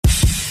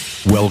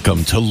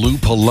Welcome to Lou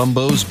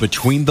Palumbo's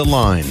Between the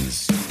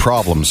Lines.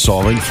 Problem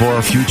solving for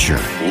our future.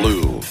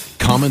 Lou.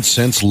 Common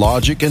sense,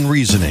 logic, and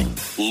reasoning.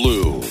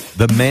 Lou.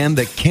 The man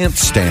that can't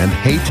stand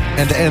hate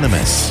and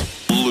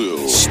animus.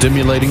 Lou.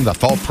 Stimulating the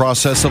thought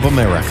process of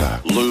America.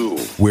 Lou.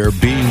 Where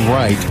being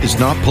right is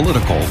not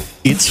political,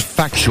 it's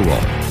factual.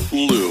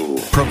 Lou.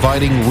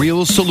 Providing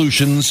real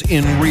solutions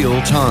in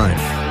real time.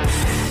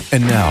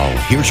 And now,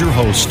 here's your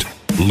host,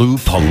 Lou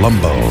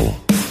Palumbo.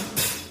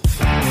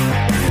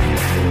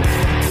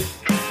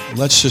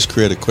 Let's just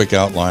create a quick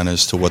outline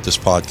as to what this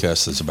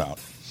podcast is about.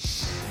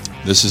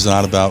 This is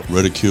not about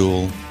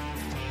ridicule,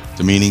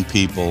 demeaning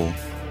people,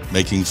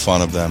 making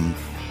fun of them,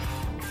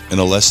 in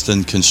a less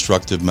than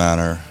constructive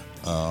manner,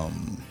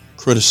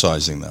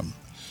 criticizing them.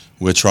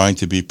 We're trying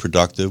to be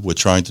productive. We're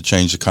trying to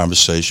change the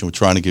conversation. We're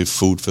trying to give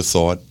food for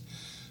thought.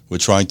 We're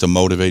trying to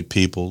motivate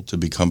people to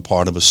become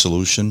part of a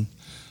solution,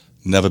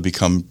 never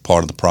become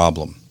part of the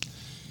problem.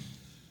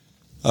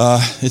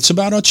 It's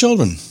about our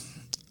children.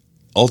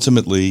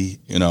 Ultimately,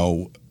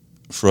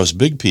 for us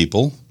big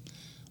people,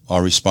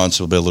 our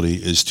responsibility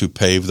is to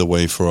pave the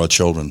way for our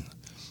children.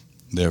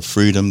 Their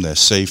freedom, their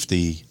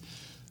safety,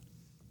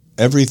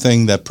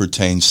 everything that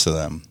pertains to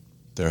them,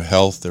 their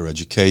health, their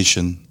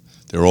education,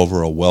 their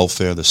overall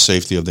welfare, the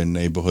safety of their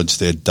neighborhoods,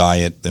 their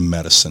diet, their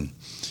medicine.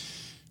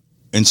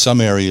 In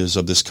some areas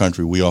of this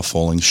country, we are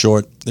falling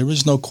short. There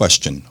is no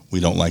question. We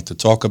don't like to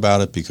talk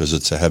about it because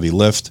it's a heavy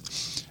lift.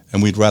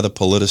 And we'd rather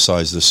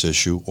politicize this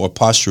issue or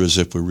posture as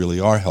if we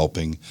really are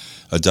helping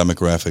a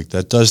demographic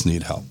that does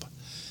need help.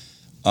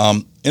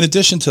 In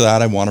addition to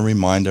that, I want to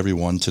remind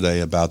everyone today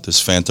about this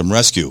phantom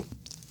rescue.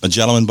 A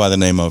gentleman by the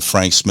name of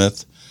Frank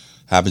Smith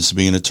happens to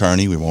be an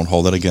attorney. We won't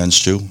hold it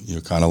against you. You're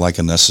kind of like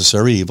a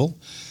necessary evil.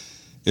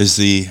 Is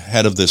the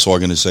head of this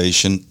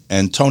organization.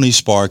 And Tony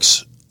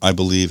Sparks, I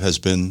believe, has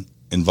been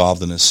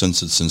involved in this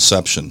since its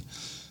inception.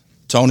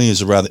 Tony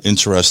is a rather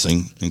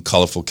interesting and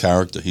colorful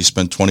character. He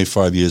spent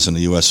 25 years in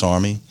the U.S.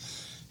 Army.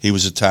 He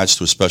was attached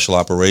to a special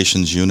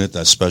operations unit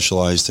that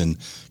specialized in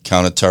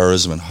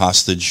counterterrorism and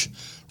hostage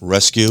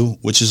rescue,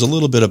 which is a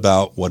little bit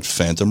about what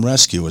Phantom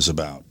Rescue is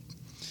about.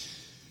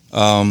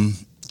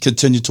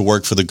 Continued to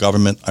work for the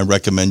government. I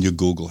recommend you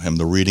Google him.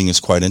 The reading is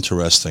quite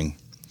interesting.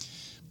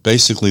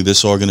 Basically,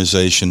 this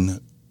organization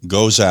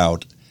goes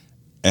out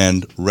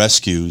and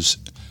rescues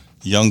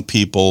young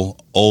people,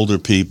 older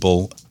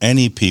people,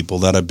 any people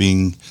that are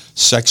being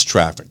sex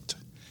trafficked.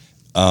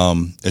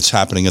 It's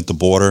happening at the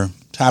border.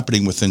 It's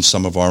happening within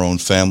some of our own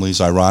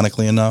families,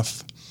 ironically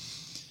enough.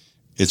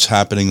 It's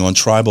happening on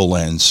tribal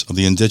lands of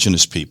the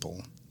indigenous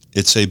people.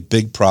 It's a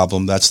big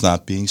problem that's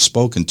not being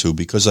spoken to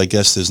because I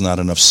guess there's not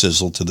enough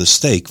sizzle to the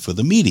steak for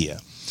the media,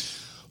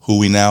 who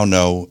we now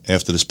know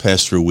after this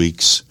past 3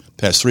 weeks,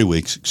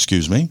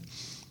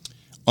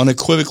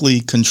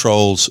 unequivocally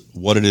controls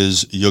what it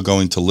is you're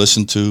going to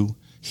listen to,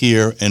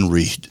 hear, and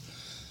read.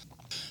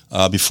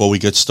 Before we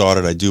get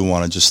started, I do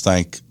want to just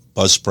thank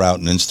Buzzsprout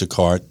and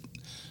Instacart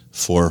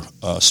for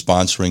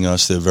sponsoring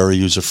us. They're very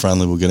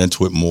user-friendly. We'll get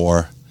into it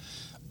more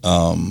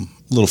a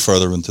little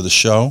further into the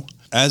show.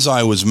 As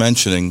I was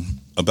mentioning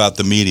about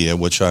the media,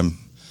 which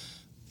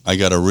I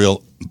got a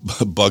real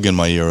bug in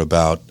my ear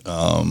about,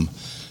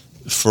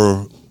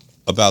 for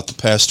about the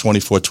past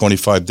 24,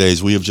 25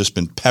 days, we have just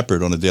been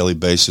peppered on a daily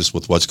basis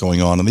with what's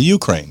going on in the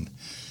Ukraine.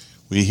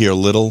 We hear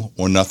little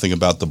or nothing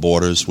about the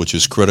borders, which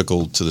is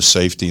critical to the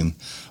safety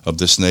of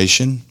this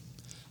nation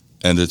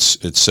and its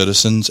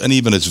citizens and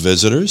even its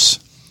visitors.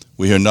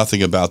 We hear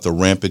nothing about the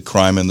rampant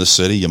crime in the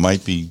city. You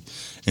might be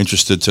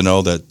interested to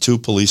know that 2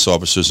 police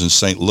officers in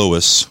St.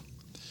 Louis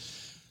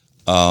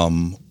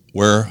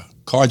were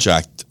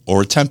carjacked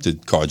or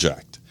attempted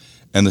carjacked,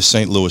 and the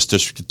St. Louis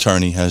district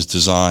attorney has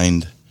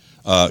declined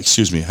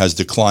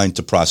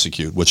to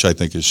prosecute, which I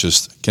think is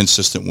just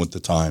consistent with the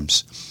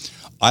times.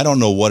 I don't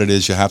know what it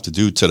is you have to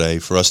do today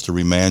for us to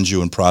remand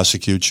you and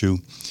prosecute you.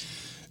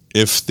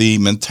 If the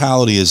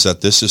mentality is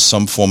that this is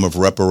some form of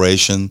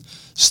reparation,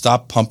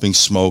 stop pumping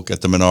smoke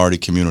at the minority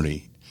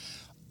community.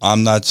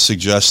 I'm not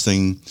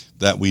suggesting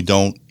that we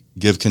don't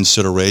give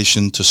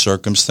consideration to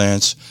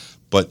circumstance,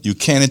 but you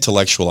can't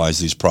intellectualize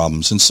these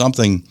problems. And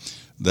something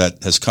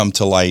that has come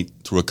to light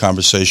through a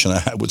conversation I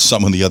had with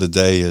someone the other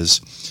day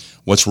is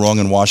what's wrong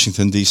in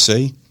Washington,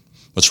 D.C.,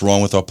 what's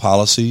wrong with our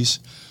policies.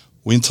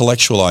 We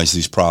intellectualize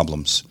these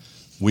problems.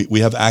 We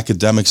have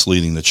academics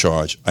leading the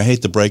charge. I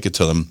hate to break it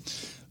to them.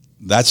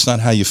 That's not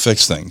how you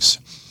fix things.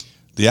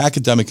 The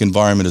academic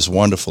environment is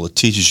wonderful. It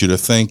teaches you to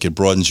think. It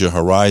broadens your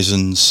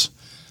horizons.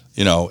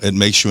 It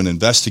makes you an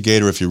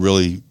investigator if you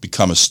really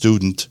become a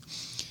student.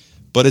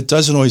 But it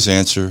doesn't always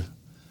answer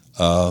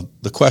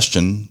the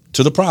question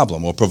to the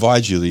problem or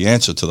provide you the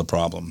answer to the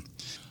problem.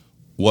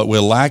 What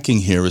we're lacking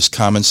here is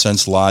common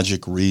sense,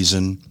 logic,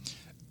 reason,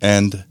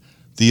 and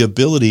the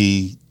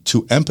ability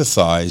to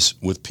empathize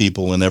with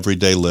people in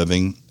everyday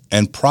living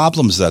and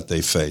problems that they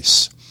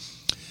face.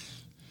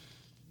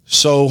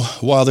 So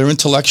while they're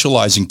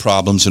intellectualizing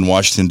problems in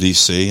Washington,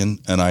 D.C.,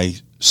 and I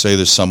say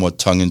this somewhat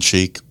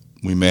tongue-in-cheek,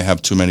 we may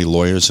have too many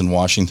lawyers in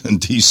Washington,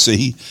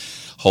 D.C.,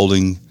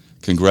 holding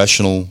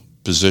congressional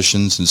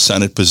positions and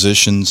Senate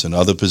positions and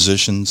other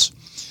positions.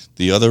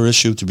 The other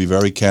issue, to be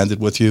very candid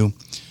with you,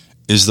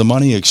 is the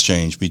money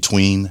exchange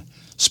between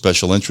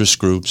special interest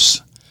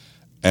groups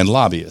and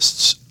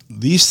lobbyists.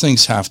 These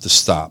things have to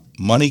stop.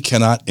 Money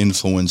cannot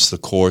influence the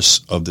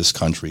course of this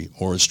country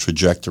or its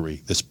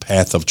trajectory, its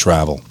path of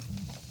travel.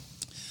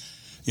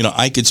 You know,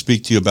 I could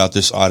speak to you about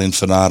this ad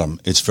infinitum.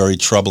 It's very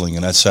troubling,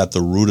 and that's at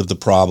the root of the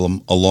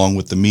problem, along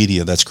with the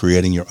media that's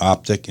creating your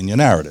optic and your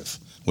narrative,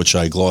 which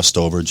I glossed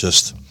over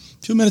just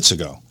a few minutes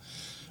ago.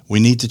 We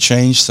need to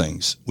change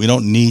things. We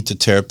don't need to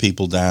tear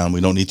people down.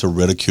 We don't need to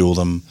ridicule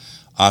them,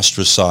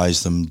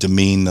 ostracize them,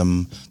 demean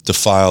them,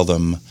 defile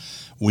them.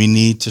 We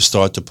need to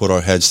start to put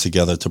our heads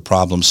together to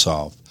problem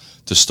solve,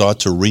 to start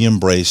to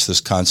re-embrace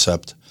this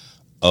concept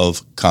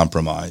of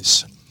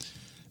compromise.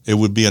 It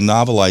would be a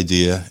novel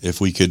idea if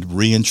we could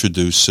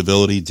reintroduce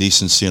civility,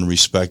 decency, and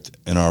respect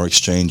in our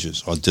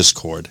exchanges, our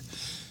discord.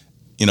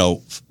 You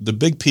know, the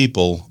big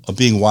people are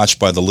being watched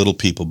by the little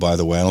people, by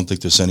the way. I don't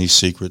think there's any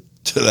secret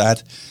to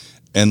that.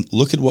 And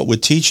look at what we're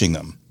teaching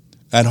them.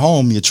 At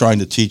home, you're trying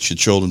to teach your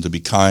children to be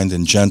kind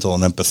and gentle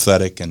and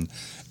empathetic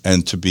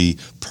and to be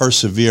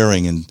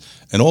persevering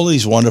and all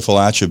these wonderful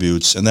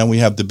attributes. And then we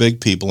have the big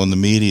people in the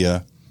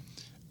media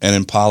and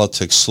in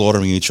politics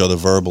slaughtering each other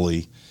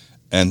verbally.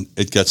 And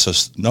it gets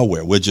us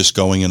nowhere. We're just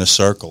going in a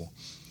circle.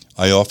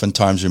 I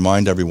oftentimes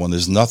remind everyone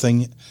there's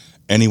nothing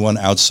anyone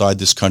outside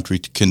this country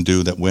can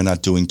do that we're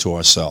not doing to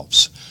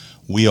ourselves.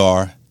 We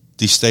are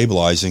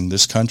destabilizing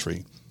this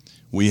country.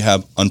 We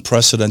have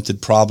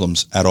unprecedented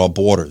problems at our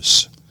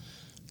borders,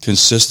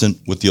 consistent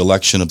with the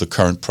election of the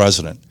current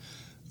president.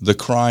 The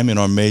crime in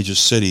our major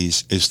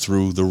cities is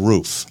through the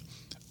roof.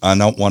 I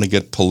don't want to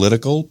get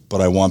political, but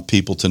I want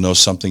people to know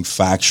something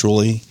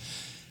factually.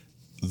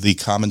 The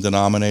common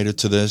denominator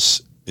to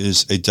this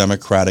is a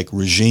democratic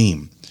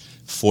regime.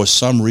 For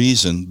some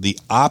reason, the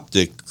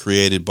optic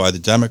created by the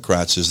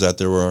Democrats is that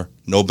there are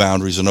no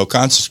boundaries or no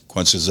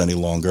consequences any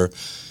longer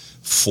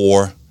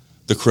for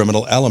the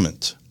criminal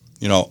element.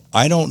 You know,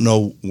 I don't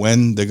know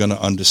when they're going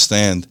to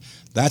understand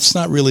that's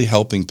not really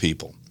helping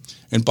people.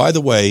 And by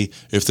the way,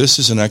 if this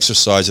is an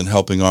exercise in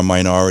helping our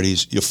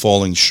minorities, you're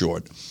falling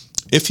short.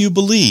 If you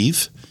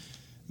believe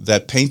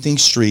that painting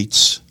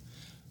streets,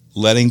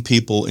 letting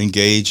people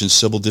engage in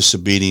civil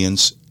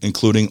disobedience,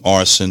 including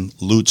arson,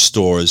 loot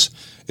stores,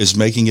 is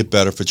making it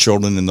better for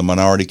children in the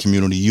minority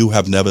community, you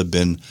have never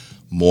been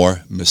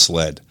more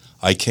misled.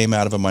 I came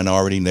out of a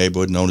minority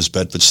neighborhood known as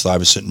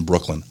Bedford-Stuyvesant in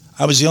Brooklyn.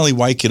 I was the only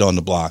white kid on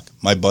the block.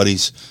 My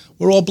buddies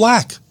were all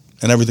black,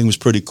 and everything was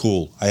pretty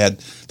cool.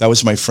 That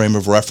was my frame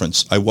of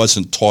reference. I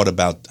wasn't taught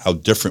about how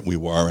different we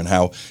were and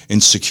how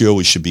insecure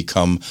we should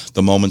become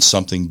the moment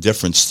something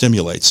different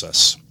stimulates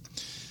us.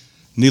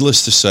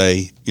 Needless to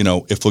say, you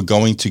know, if we're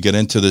going to get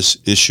into this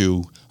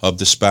issue of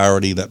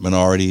disparity that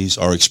minorities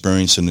are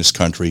experiencing in this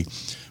country,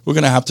 we're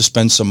going to have to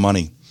spend some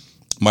money.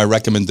 My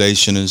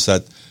recommendation is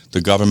that the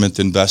government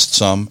invest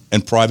some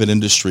and private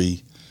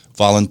industry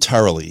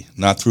voluntarily,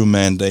 not through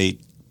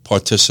mandate,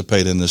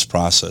 participate in this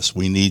process.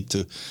 We need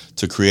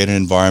to create an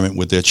environment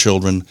where their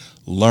children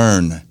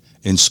learn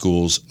in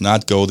schools,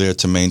 not go there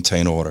to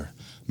maintain order.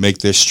 Make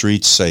their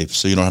streets safe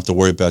so you don't have to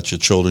worry about your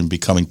children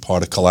becoming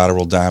part of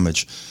collateral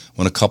damage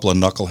when a couple of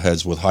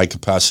knuckleheads with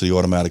high-capacity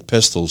automatic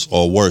pistols,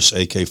 or worse,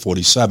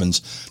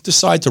 AK-47s,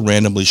 decide to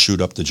randomly shoot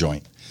up the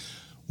joint.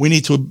 We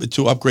need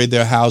to upgrade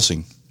their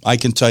housing. I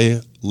can tell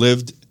you,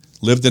 lived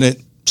in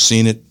it,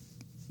 seen it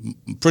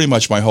pretty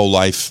much my whole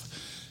life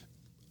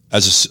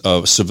as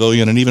a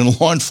civilian and even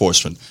law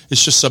enforcement.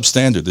 It's just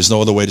substandard. There's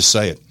no other way to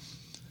say it.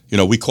 You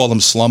know, we call them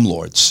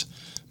slumlords.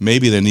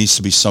 Maybe there needs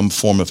to be some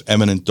form of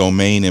eminent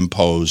domain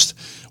imposed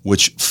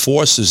which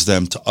forces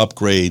them to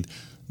upgrade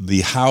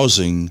the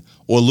housing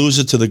or lose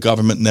it to the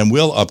government, and then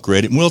we'll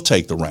upgrade it and we'll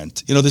take the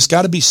rent. You know, there's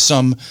got to be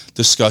some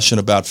discussion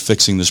about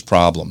fixing this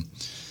problem.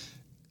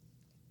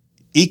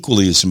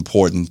 Equally as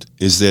important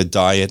is their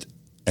diet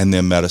and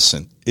their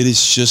medicine. It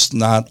is just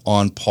not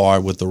on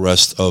par with the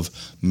rest of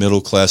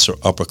middle-class or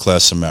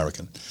upper-class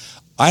American.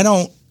 I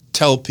don't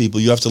tell people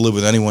you have to live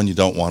with anyone you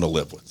don't want to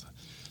live with,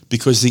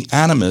 because the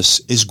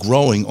animus is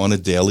growing on a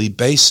daily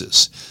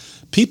basis.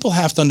 People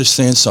have to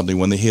understand something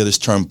when they hear this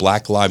term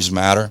Black Lives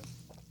Matter.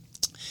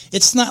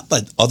 It's not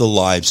that other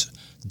lives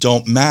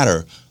don't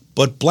matter,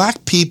 but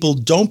black people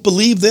don't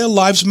believe their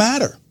lives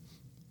matter.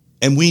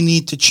 And we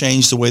need to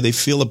change the way they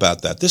feel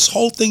about that. This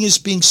whole thing is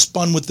being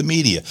spun with the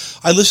media.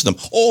 I listen to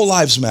them. All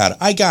lives matter.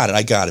 I got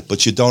it.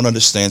 But you don't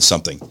understand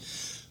something.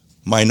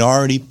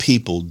 Minority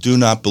people do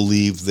not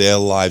believe their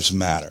lives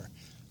matter.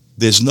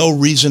 There's no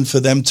reason for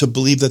them to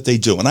believe that they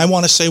do. And I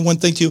want to say one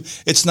thing to you.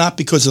 It's not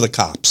because of the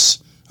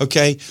cops,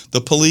 okay?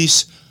 The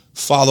police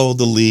follow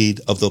the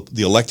lead of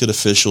the elected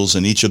officials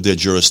in each of their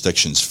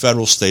jurisdictions,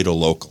 federal, state, or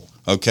local,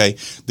 okay?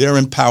 They're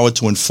empowered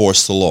to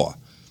enforce the law,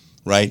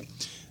 right?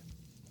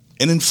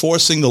 In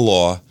enforcing the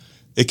law,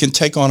 it can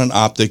take on an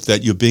optic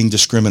that you're being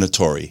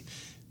discriminatory.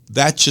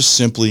 That just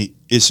simply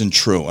isn't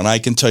true. And I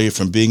can tell you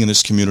from being in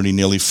this community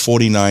nearly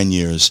 49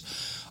 years,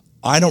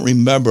 I don't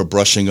remember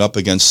brushing up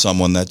against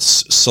someone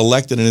that's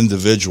selected an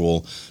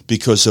individual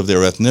because of their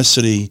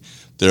ethnicity,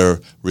 their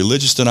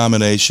religious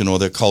denomination, or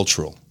their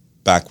cultural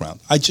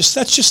background.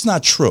 That's just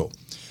not true.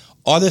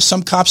 Are there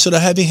some cops that are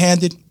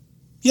heavy-handed?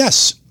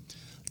 Yes,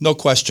 no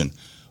question.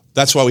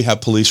 That's why we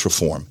have police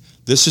reform.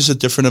 This is a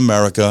different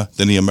America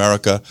than the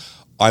America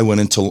when I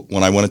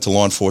went into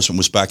law enforcement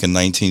was back in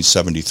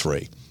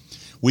 1973.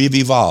 We've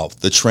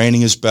evolved. The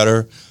training is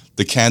better.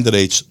 The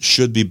candidates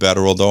should be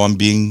better, although I'm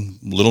being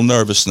a little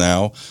nervous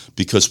now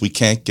because we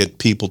can't get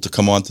people to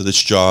come onto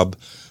this job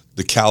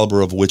the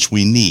caliber of which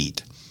we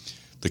need.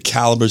 The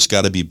caliber's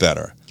got to be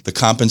better. The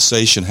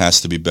compensation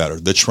has to be better.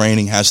 The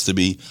training has to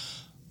be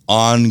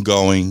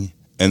ongoing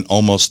and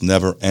almost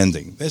never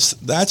ending.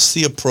 That's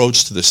the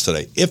approach to this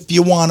today. If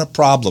you want to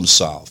problem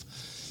solve,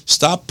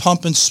 stop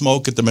pumping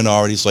smoke at the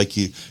minorities like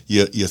you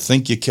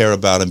think you care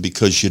about them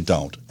because you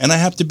don't. And I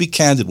have to be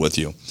candid with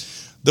you.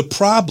 The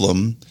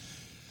problem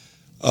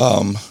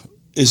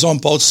is on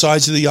both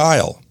sides of the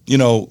aisle. You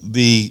know,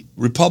 the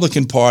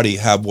Republican Party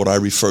have what I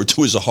refer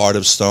to as a heart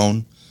of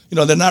stone. You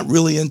know, they're not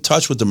really in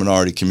touch with the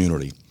minority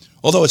community.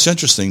 Although it's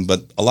interesting,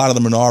 but a lot of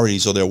the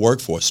minorities are their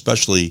workforce,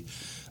 especially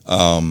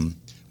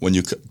when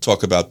you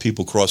talk about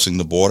people crossing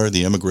the border,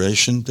 the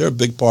immigration, they're a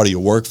big part of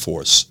your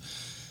workforce.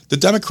 The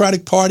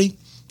Democratic Party,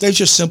 they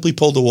just simply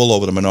pulled the wool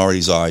over the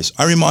minorities' eyes.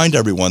 I remind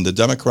everyone, the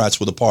Democrats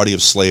were the party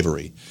of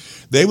slavery.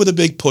 They were the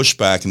big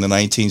pushback in the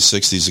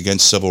 1960s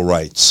against civil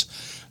rights.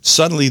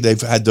 Suddenly, they've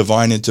had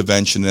divine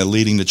intervention and they're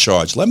leading the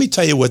charge. Let me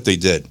tell you what they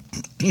did.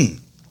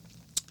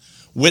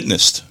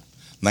 Witnessed,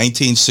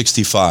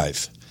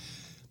 1965.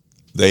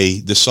 They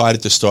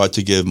decided to start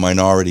to give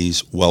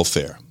minorities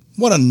welfare.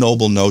 What a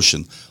noble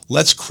notion.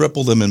 Let's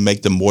cripple them and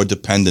make them more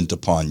dependent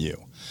upon you.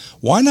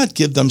 Why not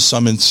give them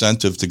some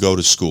incentive to go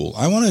to school?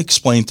 I want to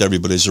explain to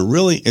everybody, there's a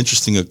really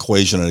interesting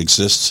equation that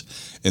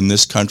exists in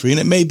this country, and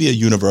it may be a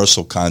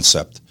universal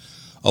concept.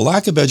 A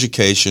lack of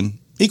education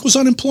equals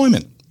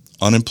unemployment.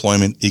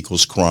 Unemployment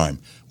equals crime.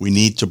 We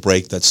need to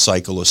break that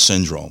cycle or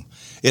syndrome.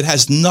 It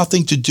has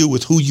nothing to do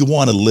with who you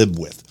want to live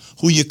with,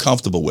 who you're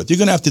comfortable with. You're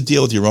going to have to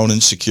deal with your own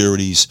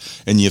insecurities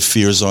and your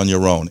fears on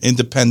your own,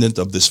 independent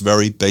of this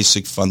very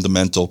basic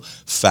fundamental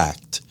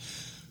fact.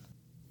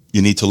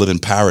 You need to live in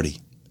parity,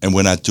 and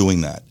we're not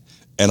doing that.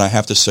 And I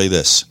have to say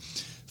this,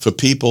 for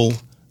people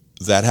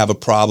that have a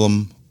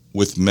problem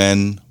with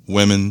men,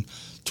 women,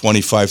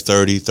 25,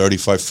 30,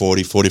 35,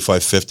 40,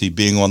 45, 50,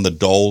 being on the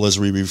dole, as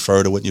we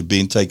refer to it, you're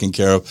being taken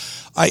care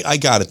of. I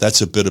got it.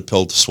 That's a bitter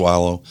pill to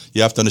swallow.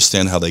 You have to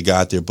understand how they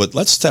got there. But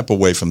let's step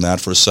away from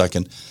that for a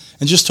second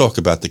and just talk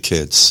about the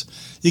kids.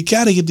 You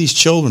got to give these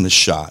children a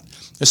shot,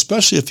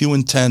 especially if you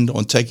intend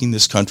on taking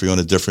this country on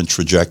a different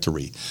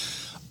trajectory.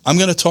 I'm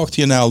going to talk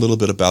to you now a little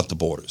bit about the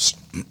borders,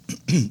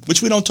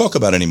 which we don't talk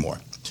about anymore.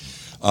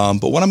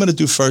 But what I'm going to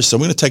do first, I'm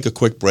going to take a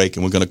quick break,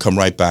 and we're going to come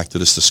right back to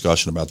this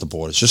discussion about the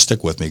borders. Just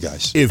stick with me,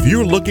 guys. If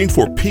you're looking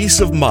for peace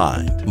of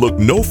mind, look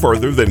no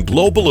further than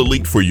Global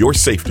Elite for your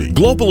safety.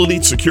 Global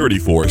Elite Security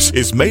Force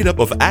is made up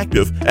of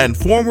active and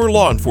former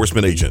law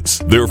enforcement agents.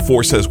 Their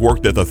force has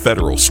worked at the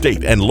federal,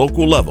 state, and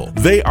local level.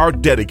 They are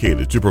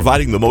dedicated to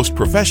providing the most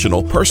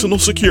professional personal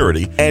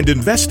security and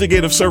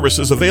investigative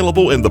services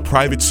available in the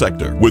private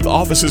sector. With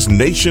offices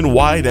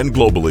nationwide and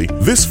globally,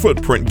 this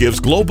footprint gives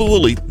Global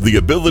Elite the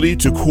ability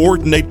to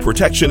coordinate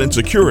protection and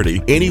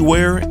security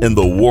anywhere in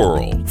the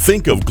world.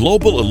 Think of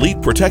Global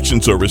Elite Protection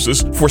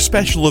Services for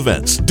special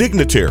events,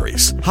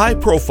 dignitaries,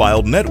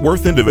 high-profile net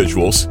worth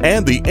individuals,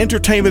 and the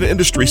entertainment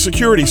industry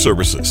security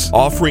services,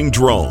 offering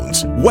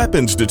drones,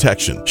 weapons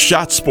detection,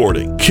 shot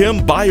sporting,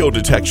 chem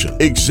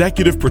biodetection,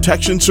 executive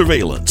protection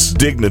surveillance,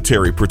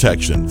 dignitary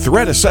protection,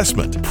 threat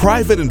assessment,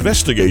 private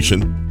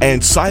investigation,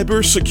 and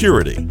cyber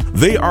security.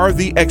 They are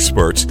the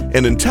experts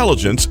in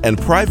intelligence and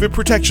private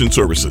protection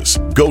services.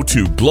 Go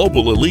to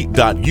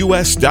globalelite.us.com.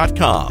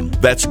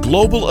 That's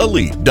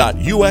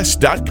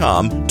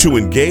globalelite.us.com to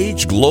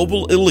engage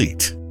Global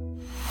Elite.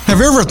 Have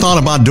you ever thought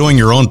about doing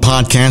your own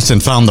podcast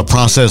and found the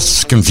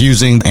process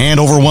confusing and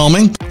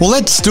overwhelming? Well,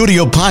 let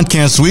Studio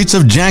Podcast Suites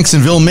of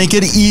Jacksonville make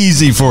it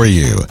easy for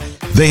you.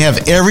 They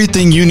have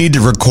everything you need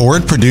to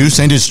record, produce,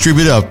 and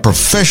distribute a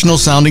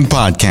professional-sounding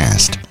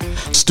podcast.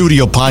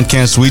 Studio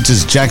Podcast Suites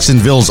is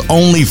Jacksonville's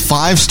only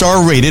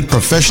 5-star rated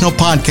professional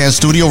podcast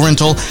studio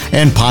rental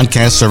and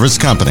podcast service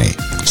company.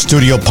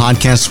 Studio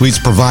Podcast Suites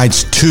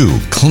provides 2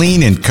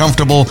 clean and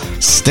comfortable,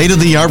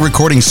 state-of-the-art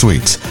recording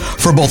suites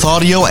for both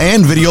audio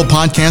and video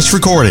podcast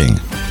recording.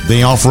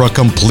 They offer a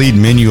complete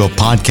menu of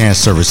podcast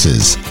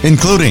services,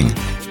 including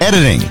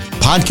editing,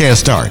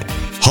 podcast art,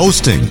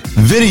 hosting,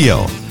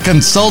 video,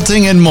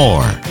 consulting, and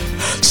more.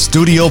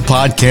 Studio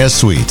Podcast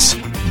Suites,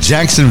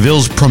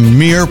 Jacksonville's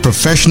premier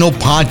professional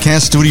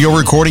podcast studio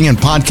recording and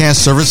podcast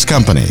service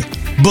company.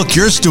 Book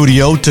your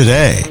studio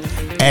today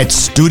at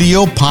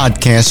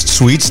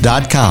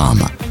studiopodcastsuites.com.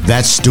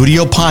 That's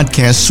Studio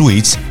Podcast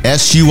Suites,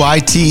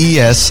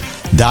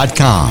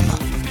 SUITES.com.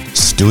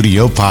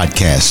 Studio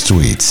Podcast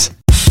Suites.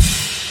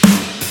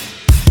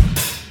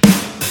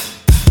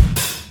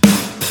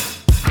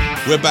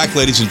 We're back,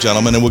 ladies and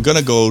gentlemen, and we're going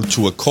to go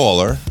to a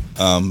caller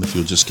If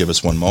you'll just give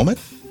us one moment.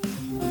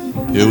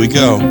 Here we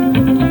go.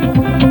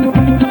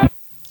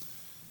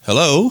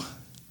 Hello.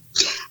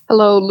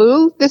 Hello,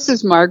 Lou. This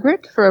is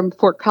Margaret from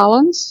Fort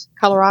Collins,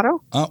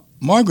 Colorado.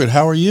 Margaret,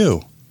 how are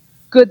you?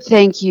 Good,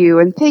 thank you.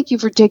 And thank you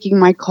for taking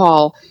my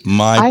call.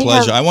 My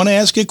pleasure. I want to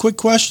ask you a quick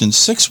question.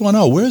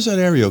 610, where's that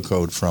area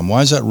code from?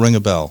 Why does that ring a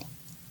bell?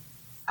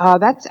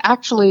 That's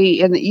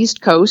actually in the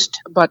East Coast,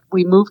 but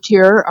we moved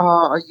here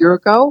a year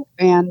ago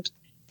and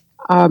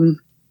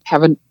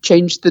haven't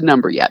changed the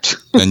number yet.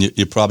 And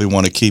you probably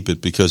want to keep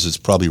it because it's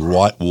probably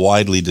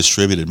widely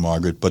distributed,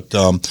 Margaret. But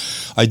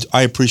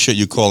I appreciate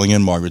you calling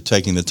in, Margaret,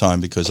 taking the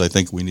time, because I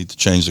think we need to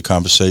change the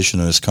conversation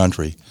in this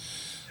country.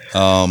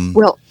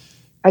 Well,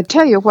 I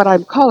tell you what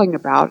I'm calling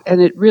about, and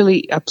it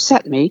really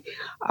upset me.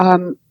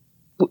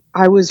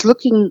 I was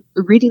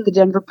reading the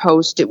Denver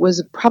Post. It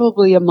was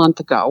probably a month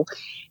ago,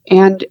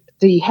 and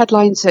the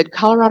headline said,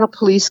 "Colorado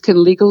police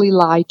can legally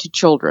lie to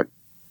children."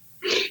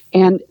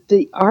 And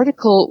the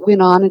article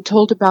went on and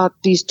told about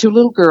these two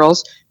little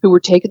girls who were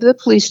taken to the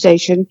police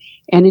station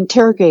and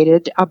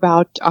interrogated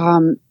about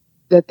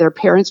that their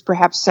parents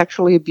perhaps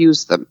sexually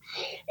abused them.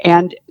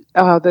 And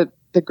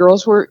the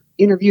girls were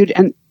interviewed,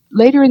 and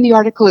later in the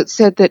article it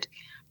said that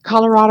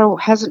Colorado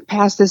hasn't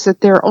passed this, that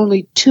there are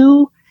only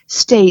 2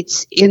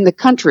 states in the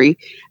country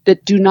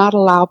that do not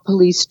allow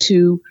police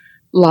to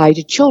lie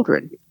to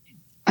children.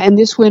 And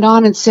this went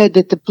on and said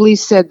that the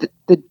police said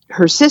that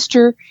her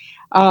sister,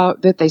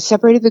 that they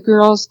separated the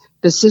girls.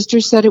 The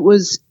sister said it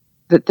was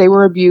that they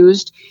were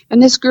abused.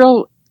 And this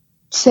girl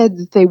said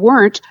that they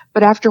weren't,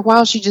 but after a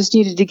while she just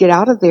needed to get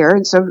out of there.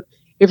 And so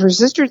if her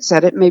sister had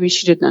said it, maybe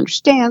she didn't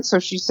understand. So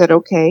she said,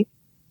 okay,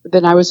 but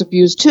then I was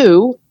abused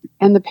too.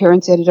 And the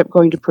parents ended up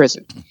going to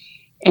prison.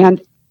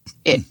 And,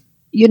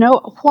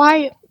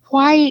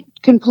 why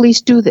can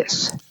police do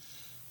this?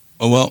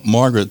 Well,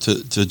 Margaret,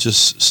 to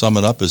just sum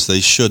it up, is they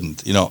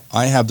shouldn't.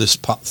 I have this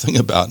thing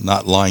about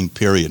not lying,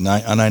 period. And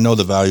I know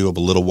the value of a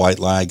little white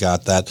lie. I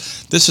got that.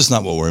 This is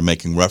not what we're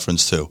making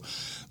reference to.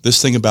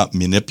 This thing about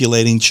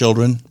manipulating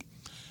children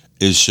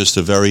is just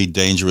a very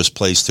dangerous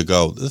place to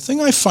go. The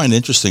thing I find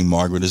interesting,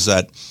 Margaret, is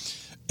that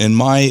in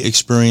my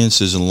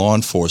experiences in law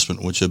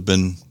enforcement, which have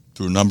been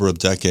through a number of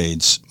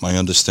decades, my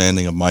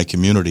understanding of my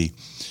community,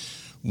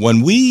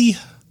 when we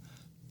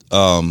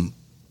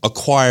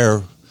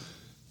acquire,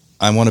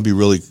 I want to be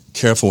really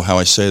careful how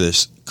I say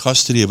this,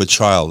 custody of a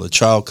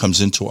child comes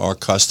into our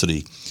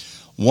custody,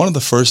 one of the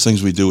first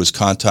things we do is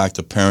contact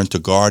a parent or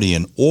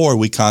guardian, or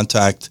we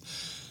contact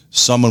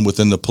someone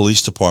within the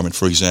police department,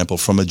 for example,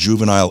 from a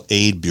juvenile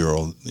aid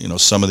bureau.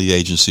 Some of the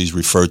agencies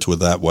refer to it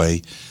that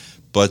way.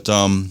 But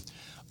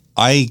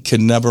I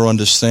can never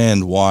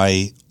understand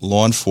why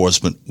law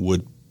enforcement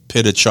would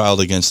pit a child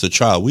against a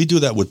child. We do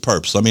that with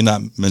perps. Let me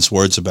not mince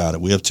words about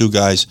it. We have 2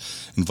 guys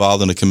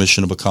involved in the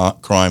commission of a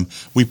crime.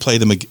 We play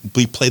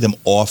them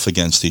off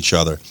against each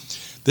other.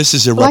 This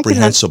is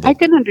irreprehensible. I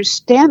can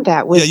understand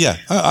that.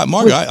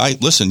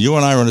 Margaret, listen. You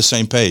and I are on the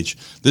same page.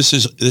 This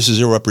is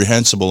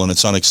irreprehensible and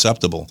it's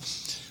unacceptable.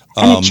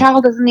 And a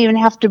child doesn't even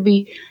have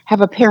to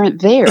have a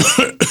parent there.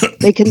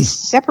 They can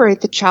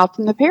separate the child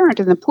from the parent,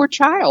 and the poor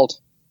child.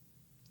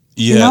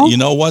 Yeah, you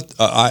know what?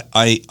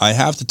 I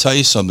have to tell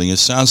you something. It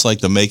sounds like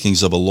the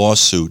makings of a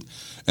lawsuit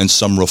and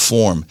some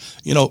reform.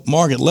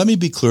 Margaret, let me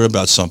be clear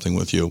about something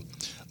with you.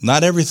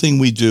 Not everything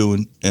we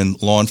do in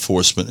law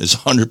enforcement is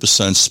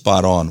 100%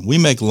 spot on. We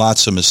make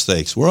lots of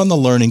mistakes. We're on the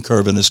learning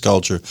curve in this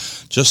culture,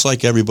 just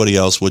like everybody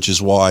else, which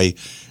is why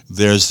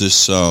there's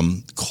this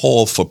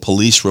call for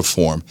police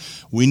reform.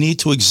 We need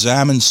to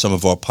examine some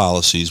of our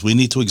policies. We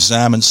need to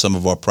examine some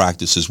of our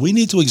practices. We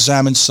need to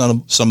examine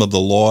some of the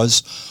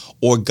laws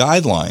or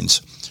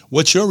guidelines.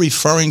 What you're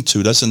referring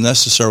to doesn't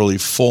necessarily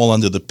fall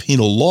under the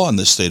penal law in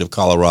the state of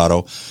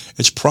Colorado.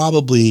 It's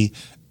probably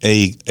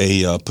a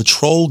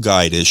patrol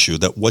guide issue,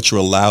 that what you're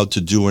allowed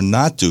to do or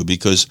not do,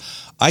 because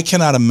I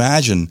cannot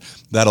imagine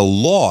that a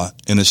law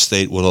in a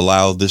state would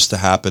allow this to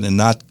happen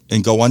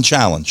and go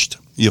unchallenged.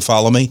 You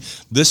follow me?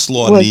 This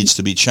law needs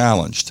to be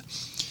challenged.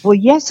 Well,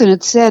 yes, and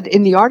it said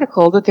in the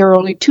article that there are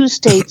only 2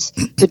 states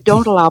that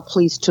don't allow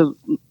police to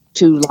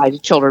lie to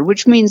children,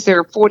 which means there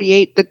are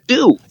 48 that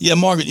do. Yeah,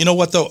 Margaret, you know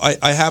what, though?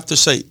 I have to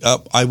say,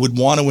 I would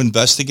want to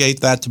investigate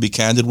that, to be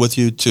candid with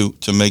you,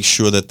 to make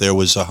sure that there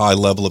was a high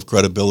level of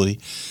credibility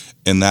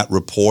in that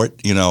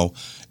report.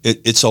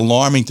 It's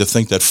alarming to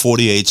think that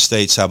 48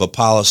 states have a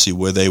policy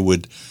where they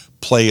would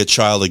play a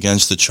child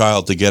against a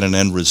child to get an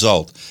end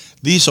result.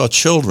 These are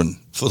children,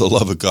 for the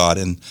love of God.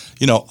 And,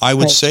 I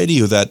would say to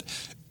you that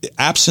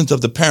absent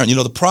of the parent,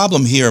 the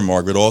problem here,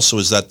 Margaret, also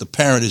is that the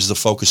parent is the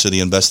focus of the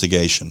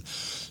investigation.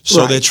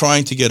 So they're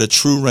trying to get a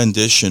true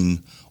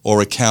rendition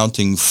or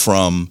accounting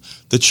from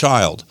the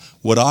child.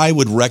 What I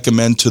would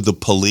recommend to the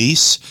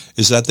police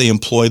is that they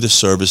employ the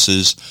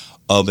services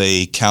of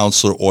a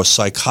counselor or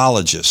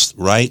psychologist,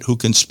 right, who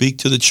can speak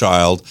to the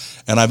child.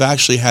 And I've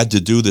actually had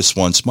to do this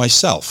once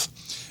myself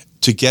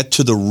to get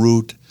to the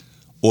root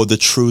or the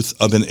truth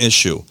of an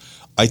issue.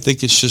 I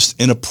think it's just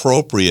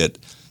inappropriate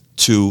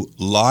to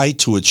lie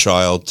to a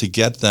child to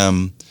get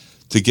them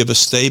to give a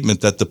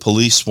statement that the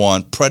police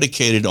want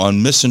predicated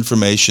on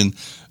misinformation.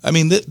 I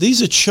mean,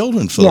 these are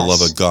children, for the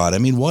love of God. I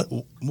mean, what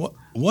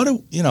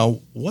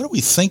are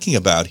we thinking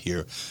about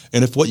here?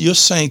 And if what you're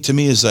saying to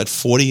me is that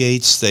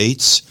 48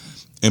 states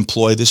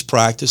employ this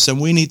practice, and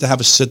we need to have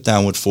a sit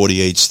down with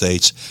 48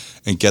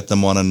 states and get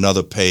them on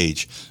another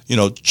page.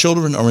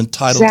 Children are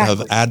entitled to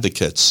have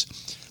advocates.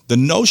 The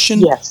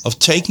notion of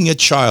taking a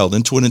child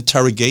into an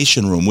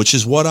interrogation room, which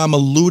is what I'm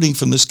alluding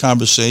from this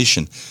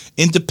conversation,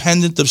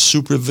 independent of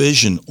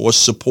supervision or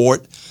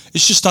support,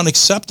 is just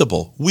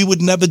unacceptable. We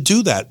would never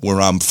do that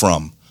where I'm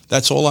from.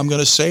 That's all I'm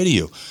going to say to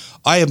you.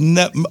 I have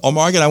never,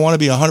 Margaret, I want to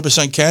be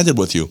 100% candid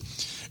with you.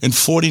 In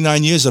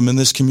 49 years I'm in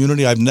this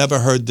community, I've never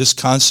heard this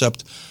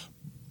concept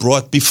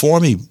brought before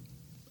me,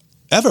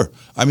 ever.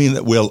 I mean,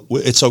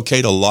 it's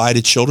okay to lie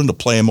to children, to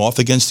play them off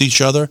against each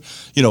other.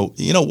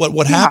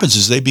 What happens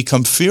is they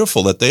become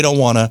fearful that they don't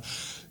want to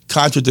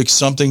contradict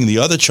something the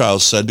other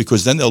child said,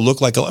 because then they'll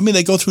look like,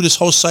 they go through this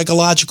whole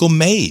psychological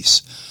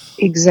maze.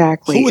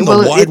 Exactly. Who in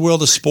the wide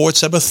world of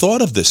sports ever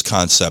thought of this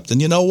concept?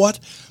 And you know what?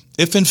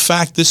 If in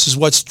fact this is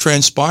what's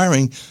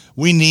transpiring,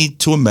 we need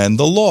to amend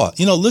the law.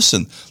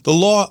 Listen, the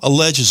law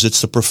alleges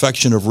it's the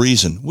perfection of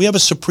reason. We have a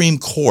Supreme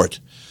Court,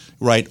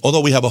 right?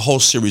 Although we have a whole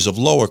series of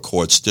lower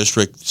courts,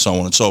 district, so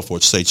on and so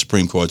forth, state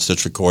Supreme Courts,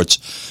 district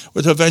courts,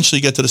 we'll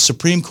eventually get to the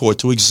Supreme Court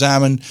to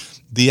examine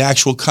the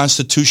actual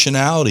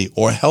constitutionality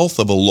or health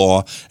of a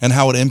law and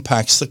how it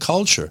impacts the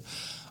culture.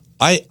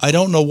 I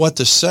don't know what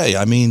to say.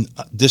 I mean,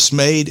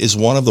 dismayed is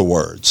one of the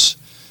words.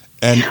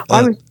 And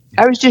I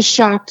was just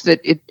shocked that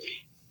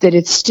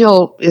it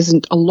still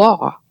isn't a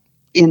law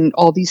in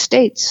all these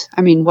states.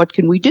 I mean, what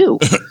can we do?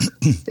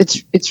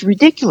 It's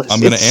ridiculous. I'm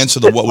going to answer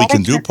the what we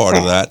can do part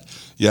of that.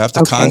 You have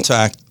to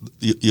contact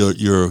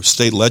your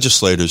state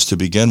legislators to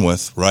begin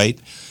with, right?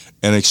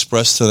 And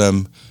express to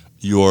them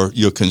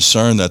your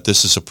concern that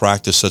this is a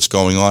practice that's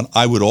going on.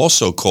 I would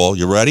also call,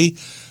 you ready?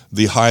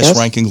 The highest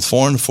ranking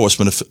law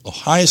enforcement,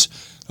 that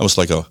was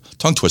like a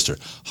tongue twister,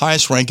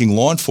 highest ranking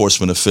law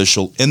enforcement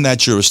official in that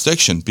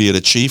jurisdiction, be it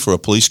a chief or a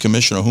police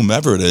commissioner or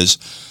whomever it is,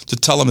 to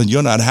tell them that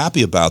you're not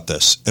happy about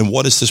this. And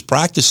what is this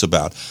practice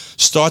about?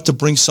 Start to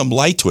bring some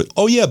light to it.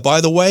 Oh yeah,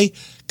 by the way,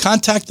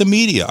 contact the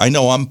media. I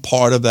know I'm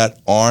part of that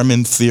arm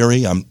in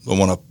theory. I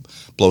want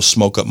to blow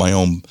smoke up my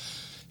own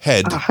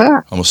head.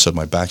 I almost said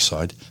my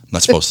backside. I'm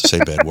not supposed to say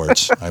bad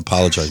words. I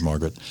apologize,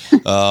 Margaret.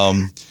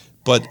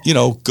 But,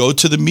 go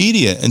to the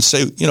media and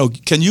say,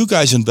 can you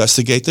guys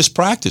investigate this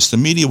practice? The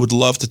media would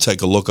love to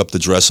take a look up the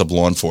dress of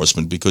law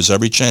enforcement, because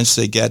every chance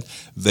they get,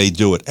 they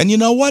do it. And you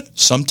know what?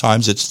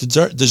 Sometimes it's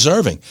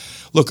deserving.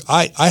 Look,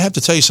 I have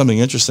to tell you something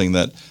interesting,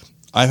 that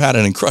I've had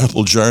an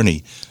incredible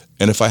journey.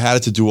 And if I had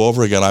it to do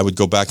over again, I would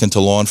go back into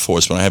law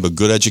enforcement. I have a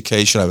good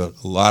education. I have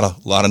a lot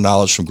of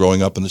knowledge from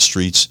growing up in the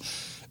streets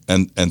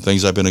and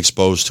things I've been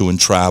exposed to in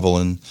travel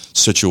and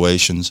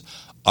situations.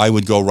 I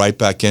would go right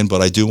back in,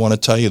 but I do want to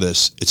tell you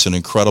this. It's an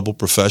incredible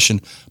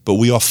profession, but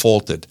we are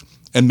faulted.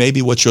 And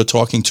maybe what you're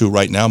talking to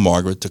right now,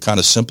 Margaret, to kind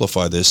of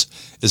simplify this,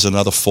 is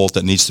another fault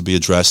that needs to be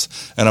addressed.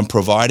 And I'm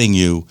providing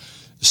you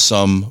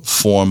some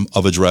form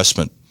of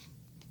addressment.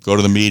 Go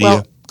to the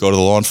media, go to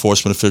the law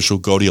enforcement official,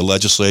 go to your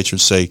legislature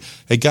and say,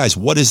 hey, guys,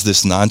 what is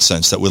this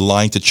nonsense that we're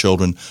lying to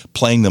children,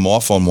 playing them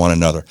off on one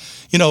another?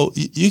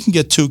 You can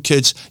get two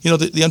kids.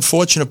 The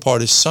unfortunate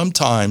part is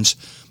sometimes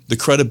the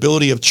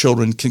credibility of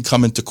children can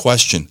come into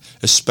question,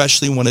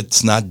 especially when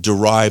it's not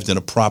derived in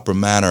a proper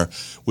manner,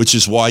 which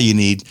is why you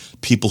need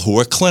people who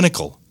are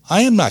clinical.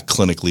 I am not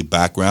clinically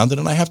backgrounded,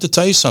 and I have to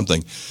tell you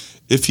something.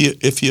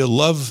 If you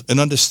love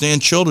and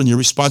understand children, your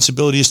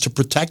responsibility is to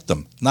protect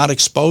them, not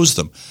expose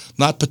them,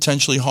 not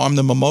potentially harm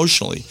them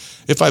emotionally.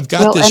 If I've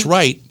got this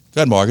right,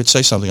 go ahead, Margaret,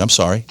 say something. I'm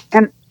sorry.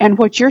 And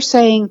what you're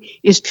saying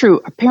is true.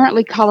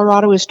 Apparently,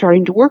 Colorado is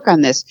starting to work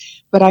on this,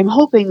 but I'm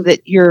hoping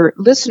that your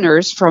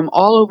listeners from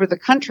all over the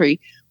country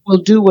will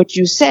do what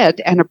you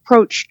said and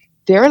approach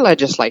their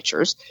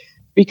legislatures,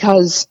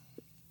 because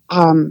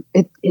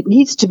it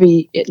needs to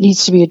be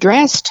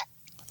addressed.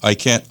 I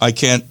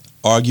can't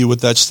argue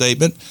with that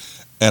statement,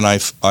 and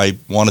I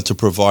wanted to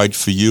provide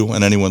for you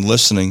and anyone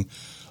listening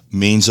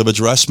means of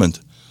addressment.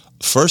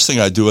 First thing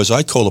I do is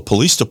I call the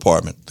police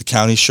department, the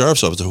county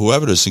sheriff's office,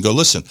 whoever it is, and go,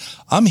 listen,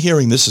 I'm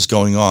hearing this is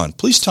going on.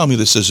 Please tell me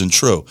this isn't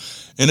true.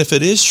 And if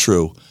it is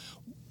true,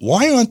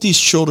 why aren't these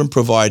children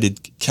provided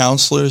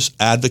counselors,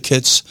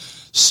 advocates,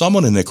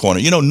 someone in their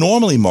corner?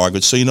 Normally,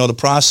 Margaret, so you know the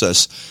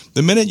process,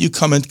 the minute you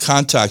come in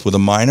contact with a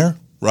minor,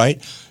 right,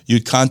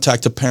 you'd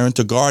contact a parent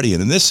or guardian.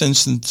 In this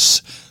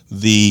instance,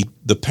 the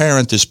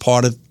parent is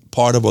part of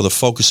or the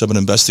focus of an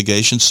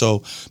investigation,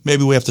 so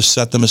maybe we have to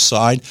set them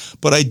aside.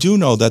 But I do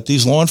know that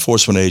these law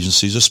enforcement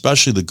agencies,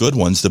 especially the good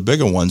ones, the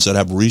bigger ones that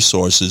have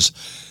resources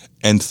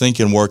and think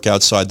and work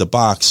outside the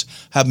box,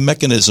 have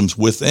mechanisms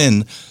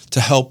within to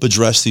help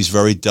address these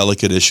very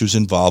delicate issues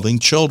involving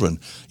children.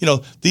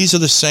 These are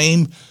the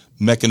same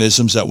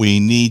mechanisms that we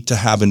need to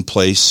have in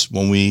place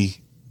when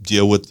we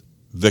deal with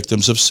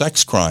victims of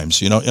sex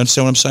crimes. You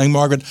understand what I'm saying,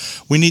 Margaret?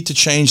 We need to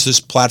change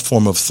this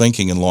platform of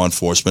thinking in law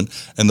enforcement,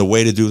 and the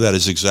way to do that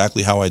is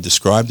exactly how I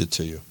described it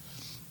to you.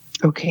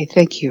 Okay,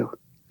 thank you.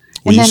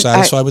 Were you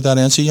satisfied with that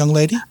answer, young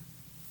lady?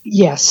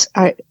 Yes,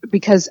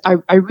 because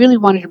I really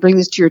wanted to bring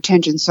this to your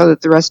attention so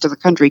that the rest of the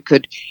country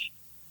could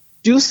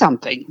do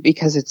something,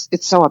 because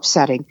it's so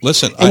upsetting.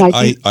 Listen,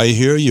 I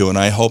hear you, and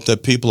I hope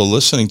that people are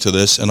listening to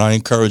this, and I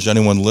encourage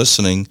anyone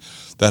listening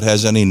that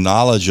has any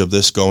knowledge of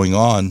this going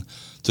on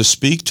to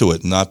speak to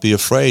it, not be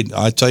afraid.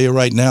 I tell you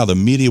right now, the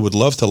media would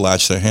love to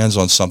latch their hands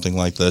on something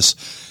like this.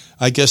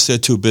 I guess they're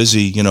too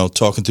busy,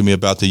 talking to me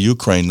about the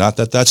Ukraine. Not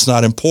that that's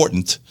not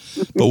important,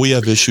 but we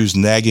have issues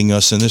nagging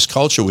us in this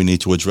culture we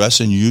need to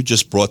address, and you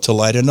just brought to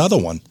light another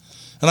one.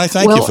 And I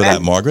thank you for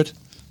that, Margaret.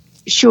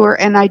 Sure,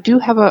 and I do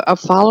have a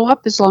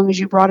follow-up as long as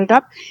you brought it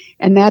up,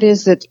 and that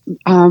is that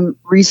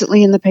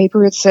recently in the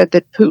paper it said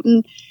that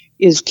Putin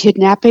is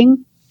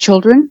kidnapping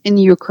children in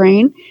the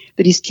Ukraine,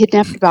 that he's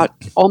kidnapped about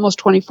almost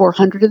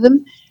 2,400 of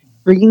them,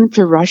 bringing them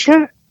to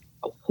Russia.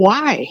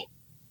 Why?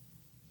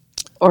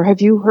 Or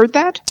have you heard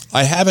that?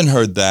 I haven't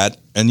heard that.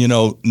 And,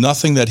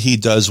 nothing that he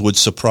does would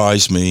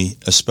surprise me,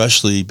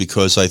 especially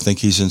because I think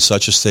he's in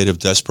such a state of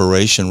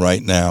desperation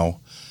right now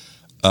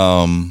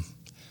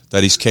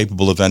that he's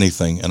capable of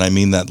anything. And I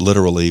mean that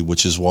literally,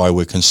 which is why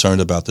we're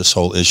concerned about this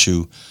whole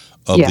issue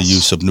of the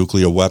use of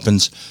nuclear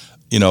weapons.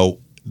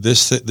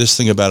 This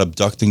thing about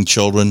abducting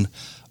children,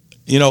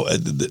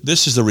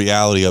 this is the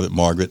reality of it,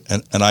 Margaret.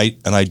 And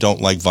I don't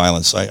like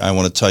violence. I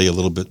want to tell you a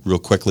little bit real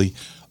quickly.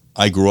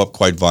 I grew up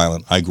quite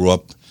violent. I grew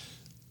up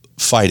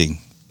fighting.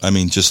 I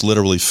mean, just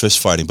literally fist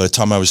fighting. By the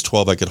time I was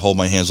 12, I could hold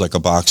my hands like a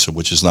boxer,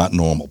 which is not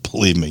normal,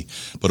 believe me.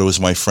 But it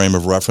was my frame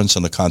of reference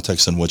and the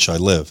context in which I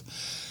live.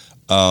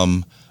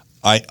 I'm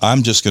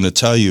just going to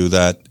tell you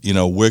that,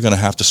 we're going to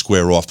have to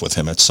square off with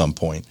him at some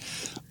point.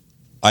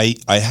 I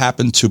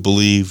happen to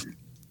believe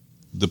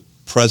the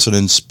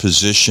president's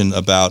position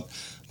about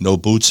no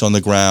boots on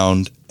the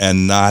ground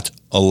and not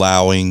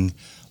allowing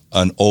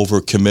an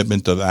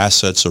overcommitment of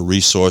assets or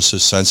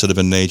resources sensitive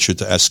in nature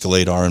to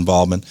escalate our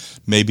involvement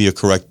may be a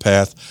correct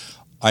path.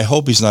 I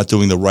hope he's not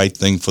doing the right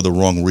thing for the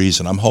wrong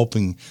reason. I'm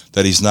hoping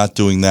that he's not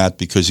doing that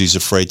because he's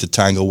afraid to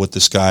tangle with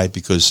this guy,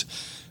 because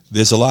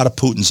there's a lot of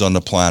Putins on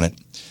the planet,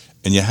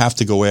 and you have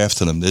to go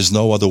after them. There's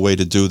no other way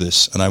to do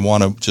this. And I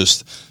want to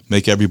just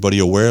make everybody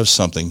aware of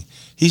something.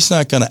 He's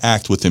not going to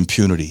act with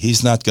impunity.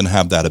 He's not going to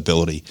have that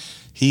ability.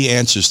 He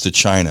answers to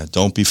China.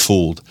 Don't be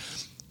fooled.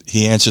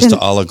 He answers to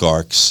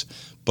oligarchs.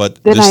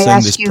 But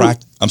this thing,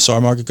 I'm sorry,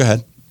 Margaret, go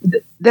ahead.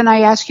 Then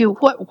I ask you,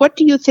 what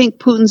do you think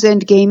Putin's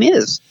end game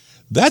is?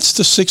 That's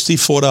the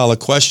 $64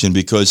 question,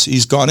 because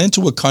he's gone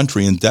into a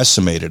country and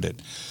decimated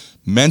it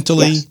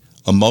mentally,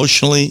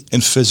 emotionally,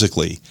 and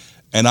physically.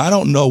 And I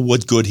don't know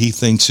what good he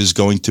thinks is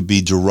going to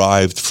be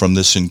derived from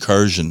this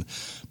incursion.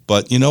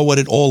 But you know what?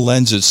 It all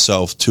lends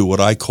itself to what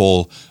I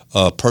call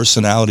a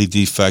personality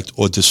defect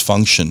or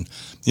dysfunction.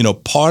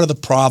 Part of the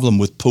problem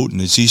with Putin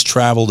is he's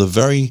traveled a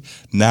very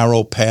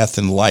narrow path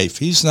in life.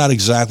 He's not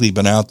exactly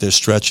been out there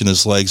stretching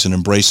his legs and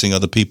embracing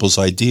other people's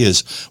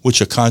ideas,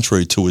 which are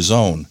contrary to his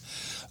own.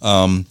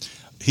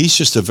 He's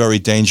just a very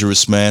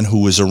dangerous man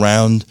who was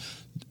around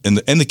in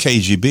the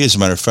KGB, as a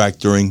matter of fact,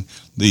 during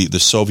the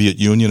Soviet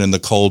Union and the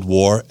Cold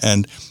War.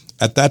 And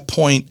at that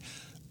point,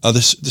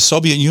 the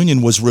Soviet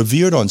Union was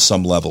revered on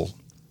some level.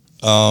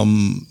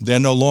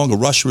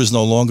 Russia is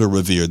no longer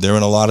revered. They're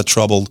in a lot of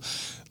trouble.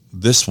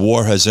 This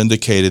war has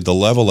indicated the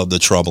level of the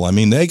trouble. I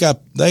mean, they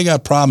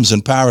got problems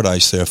in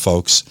paradise there,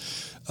 folks.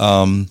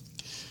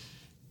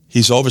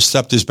 He's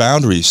overstepped his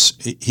boundaries.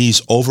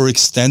 He's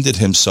overextended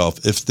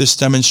himself. If this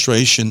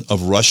demonstration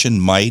of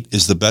Russian might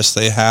is the best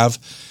they have,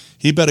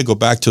 he better go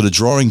back to the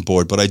drawing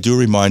board. But I do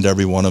remind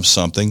everyone of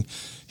something.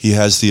 He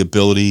has the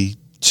ability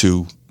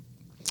to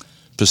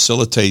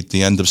facilitate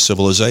the end of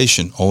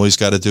civilization. All he's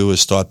got to do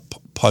is start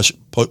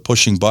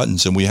pushing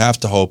buttons, and we have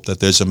to hope that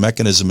there's a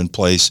mechanism in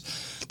place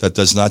that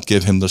does not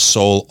give him the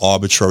sole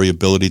arbitrary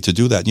ability to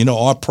do that.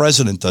 Our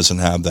president doesn't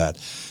have that.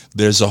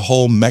 There's a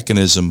whole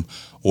mechanism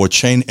or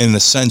chain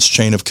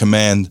of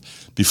command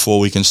before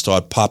we can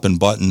start popping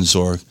buttons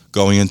or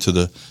going into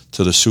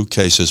the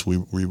suitcases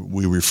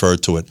we refer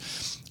to it.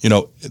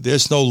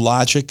 There's no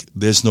logic,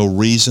 there's no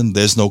reason,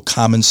 there's no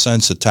common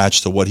sense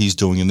attached to what he's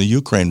doing in the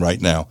Ukraine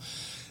right now.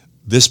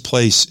 This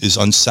place is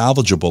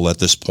unsalvageable at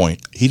this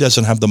point. He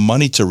doesn't have the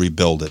money to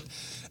rebuild it.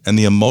 And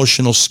the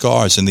emotional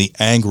scars and the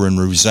anger and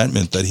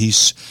resentment that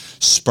he's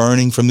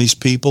spurning from these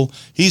people,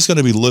 he's going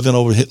to be looking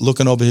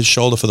over his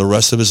shoulder for the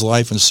rest of his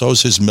life, and so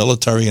is his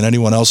military and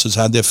anyone else who's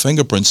had their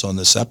fingerprints on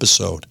this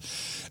episode.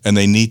 And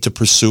they need to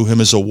pursue him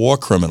as a war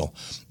criminal.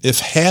 If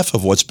half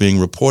of what's being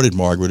reported,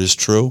 Margaret, is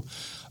true,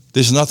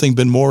 there's nothing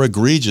been more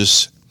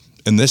egregious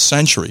in this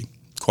century,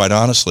 quite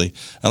honestly.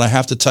 And I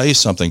have to tell you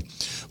something.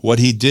 What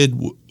he did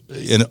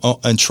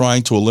in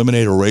trying to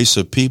eliminate a race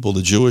of people,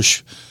 the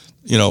Jews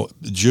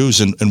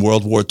in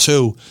World War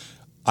II,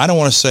 I don't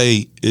want to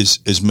say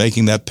is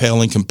making that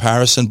pale in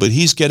comparison, but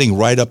he's getting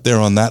right up there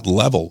on that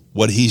level.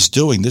 What he's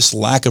doing, this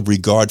lack of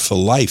regard for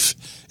life,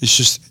 is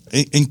just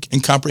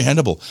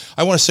incomprehensible.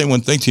 I want to say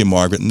one thing to you,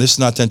 Margaret, and this is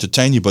not to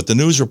entertain you, but the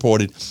news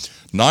reported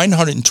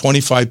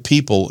 925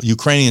 people,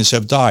 Ukrainians,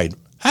 have died.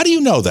 How do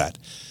you know that?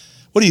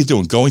 What are you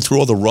doing? Going through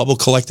all the rubble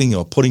collecting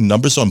or putting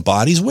numbers on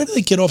bodies? Where do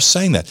they get off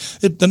saying that?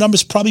 The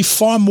number's probably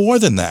far more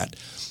than that.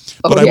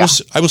 But I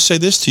will say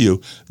this to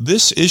you.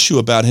 This issue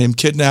about him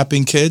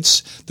kidnapping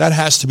kids, that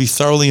has to be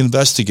thoroughly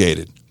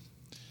investigated.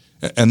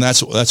 And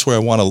that's where I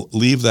want to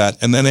leave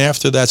that. And then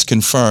after that's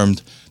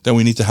confirmed, then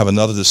we need to have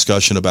another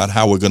discussion about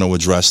how we're going to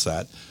address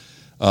that.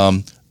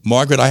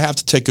 Margaret, I have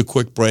to take a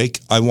quick break.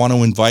 I want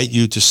to invite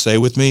you to stay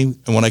with me.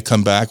 And when I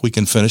come back, we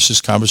can finish this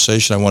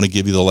conversation. I want to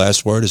give you the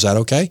last word. Is that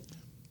okay?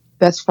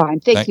 That's fine.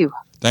 Thank you.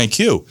 Thank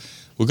you.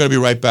 We're going to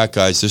be right back,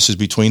 guys. This is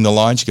Between the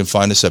Lines. You can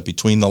find us at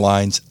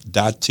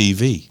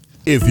betweenthelines.tv.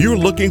 If you're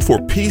looking for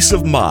peace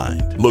of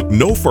mind, look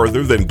no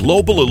further than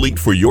Global Elite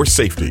for your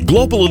safety.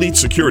 Global Elite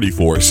Security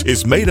Force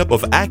is made up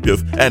of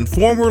active and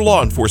former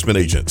law enforcement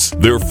agents.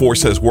 Their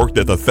force has worked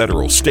at the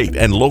federal, state,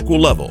 and local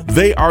level.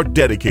 They are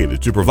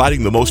dedicated to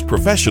providing the most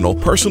professional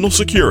personal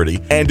security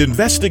and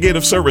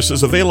investigative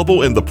services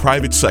available in the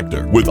private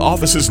sector. With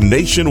offices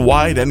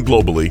nationwide and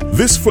globally,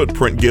 this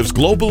footprint gives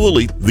Global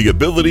Elite the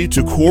ability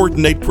to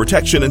coordinate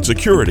protection and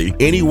security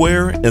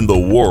anywhere in the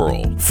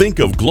world. Think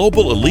of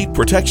Global Elite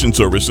Protection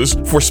Services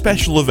for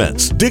special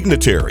events,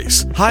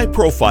 dignitaries,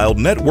 high-profile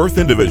net worth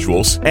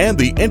individuals, and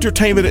the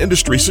entertainment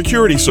industry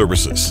security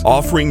services,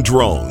 offering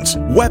drones,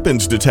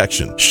 weapons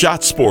detection,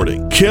 shot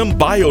sporting, chem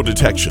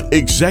biodetection,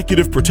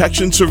 executive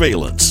protection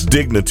surveillance,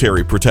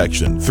 dignitary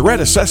protection,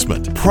 threat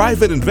assessment,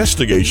 private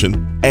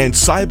investigation, and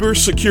cyber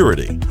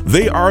security.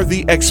 They are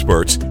the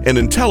experts in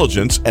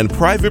intelligence and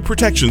private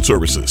protection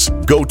services.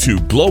 Go to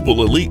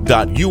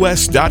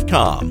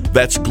globalelite.us.com.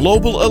 That's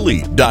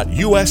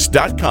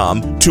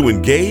globalelite.us.com to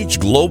engage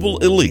Global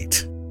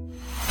Elite.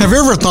 Have you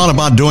ever thought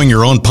about doing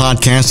your own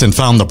podcast and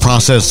found the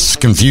process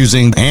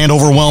confusing and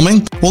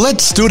overwhelming? Well,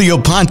 let Studio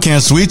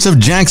Podcast Suites of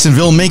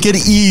Jacksonville make it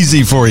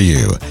easy for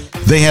you.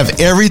 They have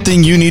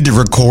everything you need to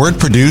record,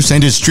 produce,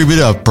 and distribute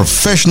a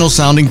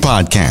professional-sounding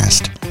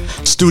podcast.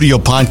 Studio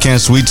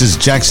Podcast Suites is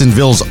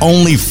Jacksonville's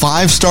only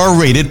 5-star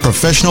rated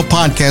professional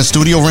podcast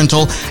studio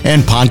rental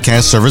and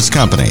podcast service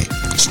company.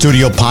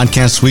 Studio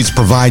Podcast Suites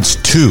provides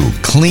 2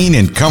 clean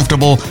and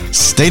comfortable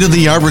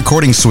state-of-the-art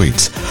recording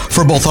suites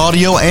for both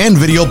audio and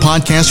video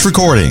podcast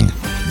recording.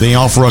 They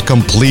offer a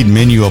complete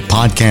menu of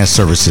podcast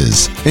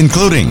services,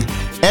 including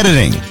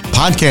editing,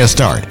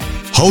 podcast art,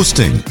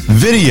 hosting,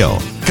 video,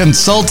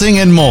 consulting,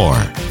 and more.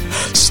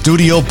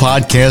 Studio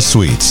Podcast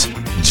Suites,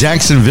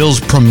 Jacksonville's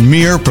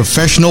premier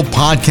professional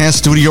podcast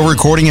studio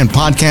recording and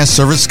podcast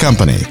service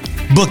company.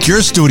 Book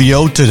your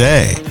studio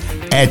today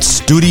at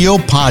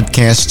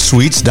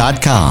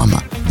studiopodcastsuites.com.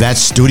 That's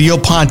Studio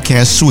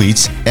Podcast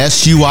Suites,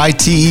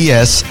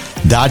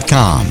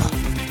 SUITES.com.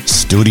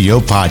 Studio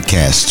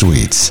Podcast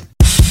Suites.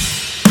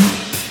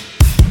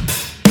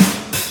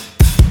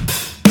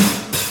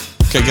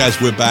 Okay,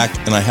 guys, we're back,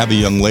 and I have a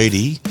young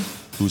lady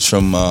who's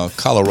from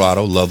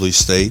Colorado, lovely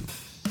state,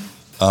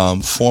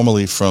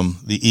 formerly from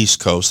the East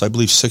Coast. I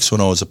believe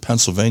 610 is a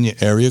Pennsylvania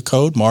area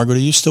code. Margaret, are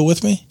you still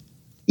with me?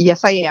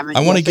 Yes, I am. I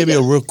want to give you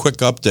a real quick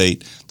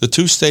update. The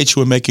 2 states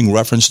you were making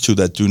reference to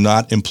that do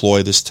not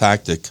employ this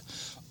tactic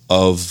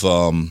of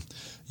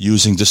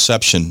using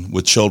deception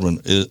with children,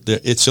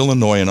 it's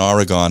Illinois and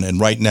Oregon, and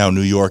right now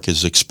New York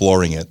is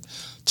exploring it.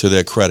 To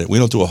their credit, we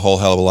don't do a whole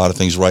hell of a lot of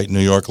things right in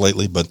New York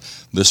lately, but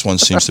this one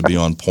seems to be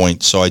on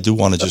point. So I do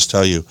want to just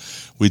tell you,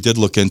 we did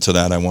look into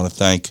that. I want to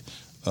thank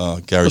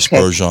Gary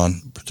Spurgeon,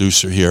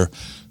 producer here,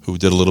 who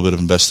did a little bit of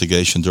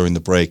investigation during the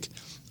break.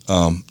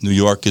 New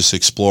York is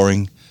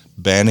exploring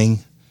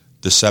banning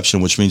deception,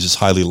 which means it's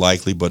highly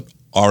likely, but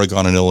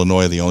Oregon and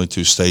Illinois are the only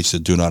 2 states that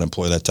do not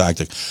employ that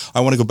tactic.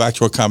 I want to go back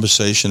to our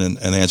conversation and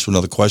answer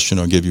another question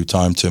or give you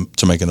time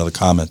to make another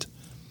comment.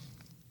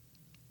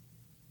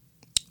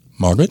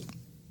 Margaret?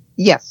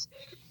 Yes.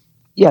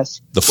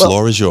 The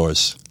floor is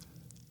yours.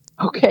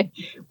 Okay.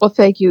 Well,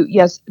 thank you.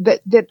 Yes,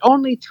 that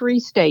only 3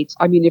 states,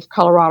 I mean, if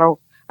Colorado,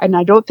 and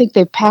I don't think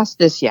they've passed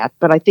this yet,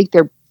 but I think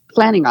they're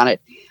planning on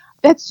it.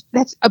 That's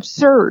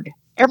absurd.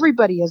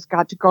 Everybody has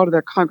got to go to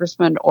their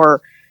congressman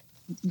or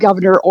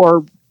governor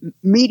or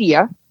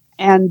media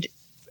and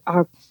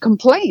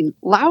complain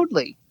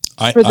loudly.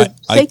 I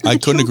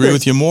couldn't agree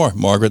with you more,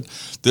 Margaret.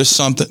 This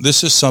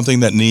is something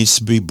that needs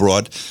to be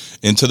brought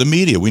into the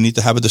media. We need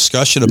to have a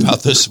discussion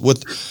about this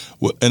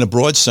in a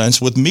broad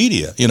sense with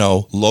media,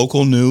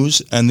 local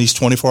news and these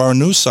 24-hour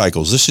news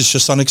cycles. This is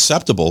just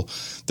unacceptable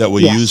that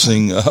we're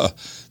using,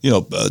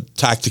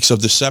 tactics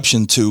of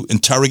deception to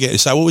interrogate.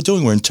 Is that what we're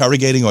doing? We're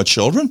interrogating our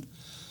children?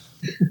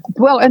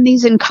 Well, and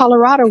these in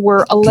Colorado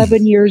were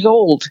 11 years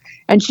old.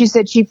 And she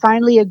said she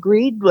finally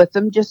agreed with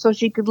them just so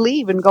she could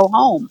leave and go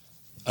home.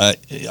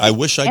 I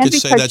wish I could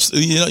say that's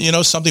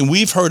something.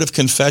 We've heard of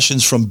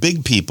confessions from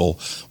big people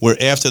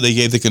where after they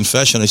gave the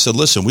confession, they said,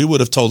 listen, we would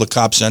have told the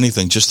cops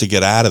anything just to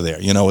get out of there.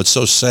 It's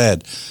so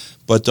sad.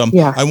 But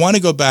I want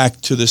to go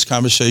back to this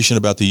conversation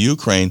about the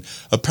Ukraine.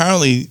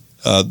 Apparently,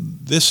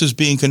 this is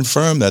being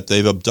confirmed that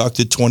they've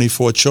abducted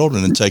 24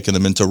 children and taken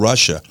them into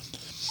Russia.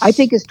 I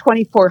think it's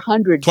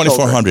 2,400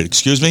 2,400,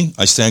 excuse me.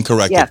 I stand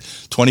corrected.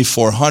 Yes.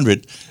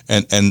 2,400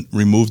 and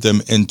removed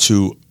them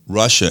into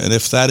Russia. And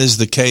if that is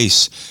the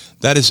case,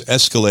 that is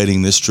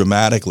escalating this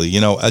dramatically.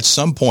 At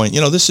some point,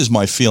 this is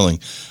my feeling.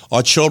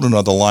 Our children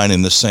are the line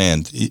in the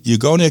sand. You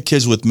go near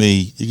kids with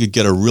me, you could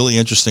get a really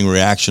interesting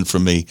reaction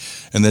from me.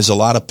 And there's a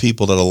lot of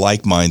people that are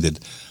like-minded.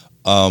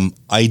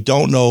 I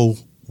don't know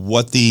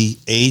what the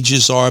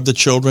ages are of the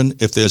children,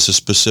 if there's a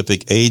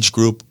specific age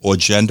group or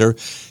gender.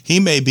 He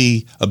may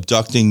be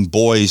abducting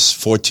boys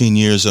 14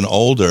 years and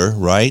older,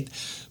 right,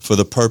 for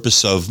the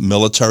purpose of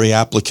military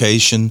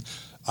application.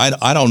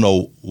 I don't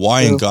know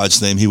why in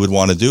God's name he would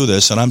want to do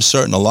this, and I'm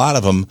certain a lot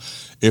of them,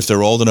 if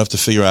they're old enough to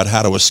figure out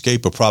how to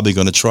escape, are probably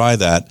going to try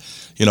that.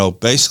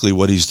 Basically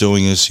what he's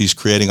doing is he's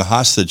creating a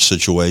hostage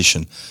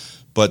situation.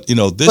 But,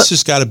 this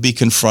has got to be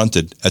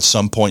confronted at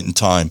some point in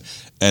time.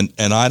 And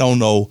I don't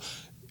know,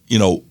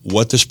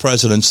 what this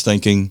president's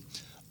thinking.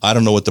 I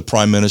don't know what the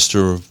prime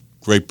minister of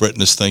Great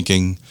Britain is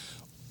thinking,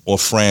 or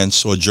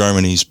France or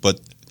Germany's, but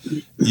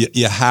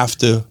you have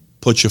to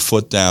put your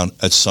foot down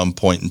at some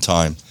point in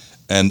time.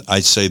 And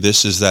I'd say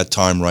this is that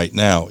time right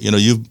now.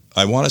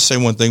 I want to say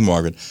one thing,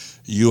 Margaret.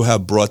 You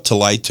have brought to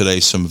light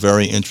today some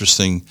very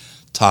interesting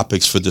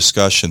topics for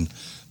discussion.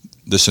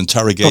 This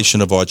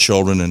interrogation of our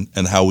children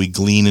and how we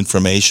glean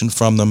information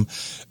from them,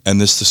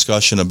 and this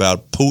discussion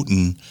about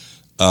Putin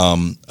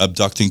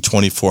abducting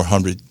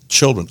 2,400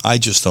 children. I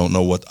just don't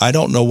know what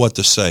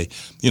to say.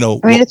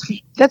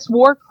 That's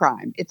war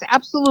crime. It's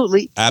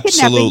absolutely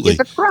kidnapping is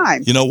a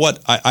crime. You know what?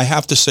 I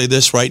have to say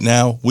this right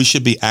now. We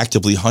should be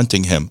actively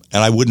hunting him,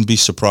 and I wouldn't be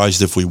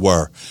surprised if we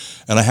were.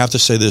 And I have to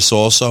say this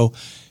also.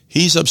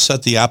 He's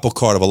upset the apple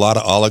cart of a lot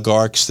of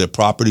oligarchs. Their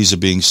properties are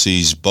being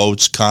seized,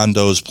 boats,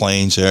 condos,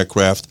 planes,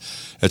 aircraft,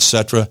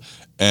 etc.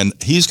 And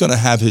he's going to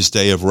have his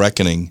day of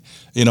reckoning.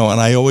 And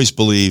I always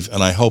believe,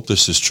 and I hope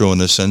this is true in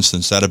this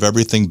instance, out of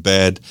everything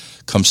bad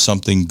comes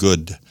something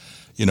good.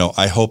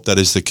 I hope that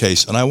is the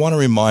case. And I want to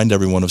remind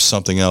everyone of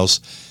something else.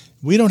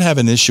 We don't have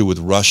an issue with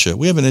Russia.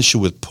 We have an issue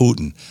with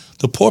Putin.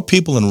 The poor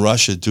people in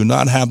Russia do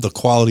not have the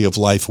quality of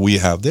life we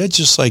have. They're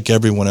just like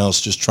everyone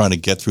else, just trying to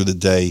get through the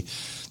day,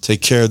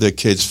 take care of their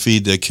kids,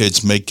 feed their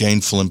kids, make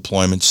gainful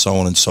employment, so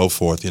on and so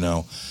forth.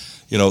 I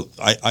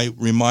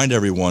remind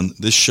everyone,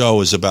 this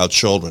show is about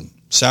children.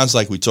 Sounds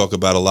like we talk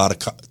about a lot of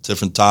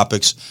different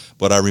topics,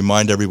 but I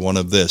remind everyone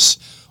of this.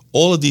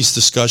 All of these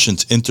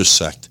discussions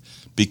intersect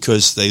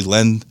because they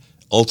lend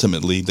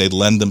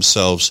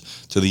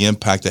themselves to the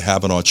impact they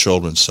have on our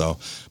children. So,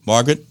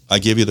 Margaret, I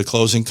give you the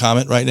closing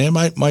comment right now,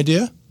 my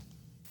dear.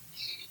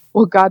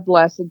 Well, God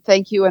bless and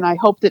thank you. And I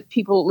hope that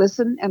people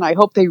listen, and I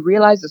hope they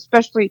realize,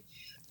 especially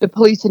the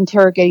police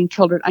interrogating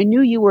children. I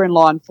knew you were in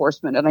law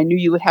enforcement, and I knew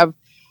you would have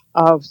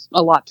a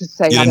lot to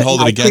say. You didn't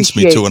hold it against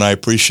me, too, and I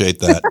appreciate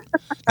that.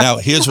 Now,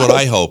 here's what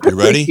I hope. You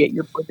ready? I appreciate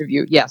your point of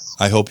view. Yes.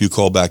 I hope you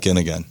call back in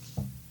again.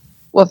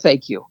 Well,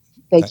 thank you.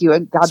 Thank you,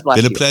 and God bless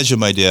you. It's been a pleasure,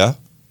 my dear.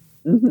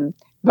 Mm-hmm.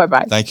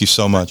 Bye-bye. Thank you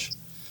so much.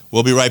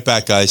 We'll be right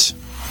back, guys.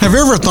 Have you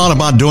ever thought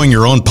about doing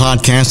your own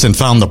podcast and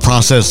found the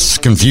process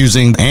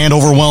confusing and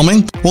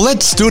overwhelming? Well,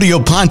 let Studio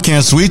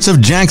Podcast Suites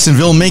of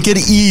Jacksonville make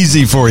it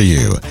easy for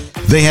you.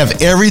 They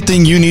have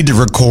everything you need to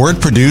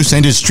record, produce,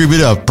 and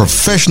distribute a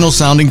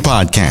professional-sounding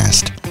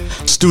podcast.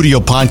 Studio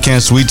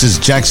Podcast Suites is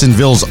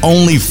Jacksonville's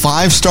only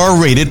 5-star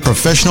rated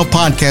professional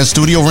podcast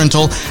studio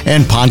rental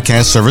and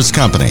podcast service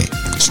company.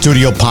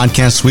 Studio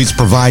Podcast Suites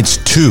provides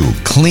 2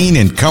 clean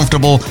and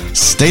comfortable,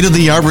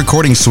 state-of-the-art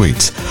recording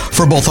suites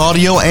for both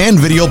audio and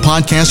video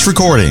podcast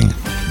recording.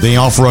 They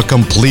offer a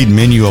complete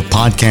menu of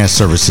podcast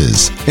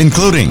services,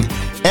 including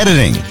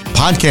editing,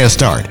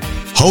 podcast art,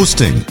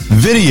 hosting,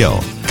 video,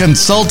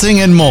 consulting,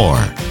 and more.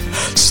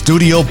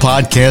 Studio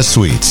Podcast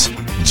Suites,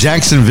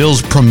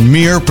 Jacksonville's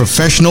premier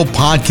professional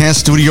podcast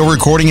studio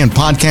recording and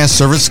podcast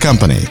service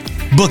company.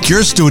 Book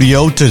your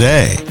studio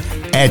today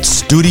at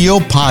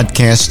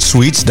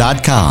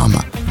studiopodcastsuites.com.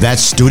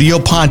 That's Studio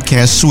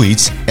Podcast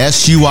Suites,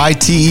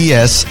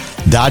 SUITES.com.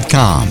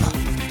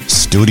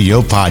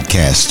 Studio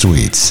Podcast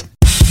Suites.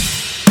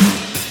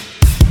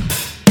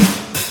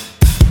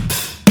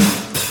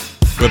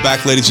 We're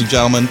back, ladies and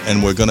gentlemen,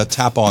 and we're going to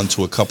tap on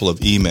to a couple of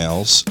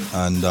emails,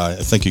 and I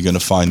think you're going to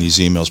find these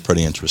emails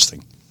pretty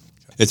interesting.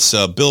 It's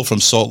Bill from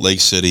Salt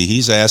Lake City.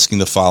 He's asking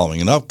the following.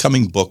 An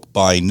upcoming book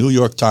by New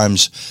York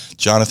Times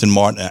Jonathan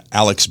Martin and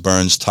Alex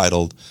Burns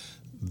titled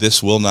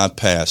This Will Not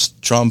Pass,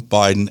 Trump,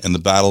 Biden, and the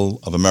Battle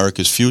of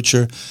America's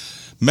Future,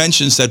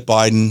 mentions that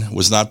Biden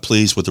was not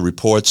pleased with the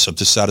reports of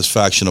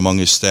dissatisfaction among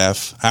his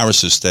staff,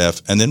 Harris's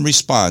staff, and in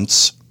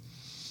response,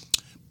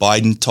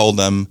 Biden told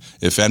them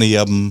if any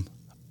of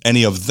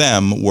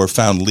them were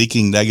found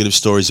leaking negative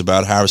stories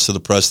about Harris to the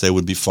press, they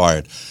would be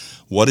fired.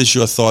 What is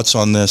your thoughts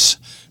on this?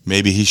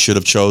 Maybe he should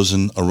have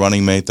chosen a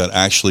running mate that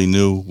actually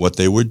knew what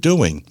they were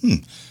doing.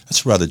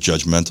 That's a rather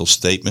judgmental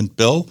statement,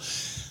 Bill.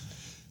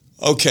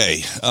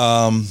 Okay,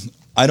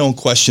 I don't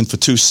question for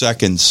 2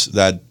 seconds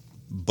that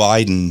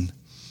Biden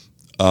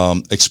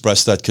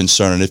expressed that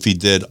concern. And if he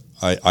did,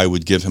 I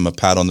would give him a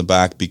pat on the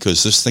back,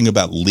 because this thing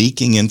about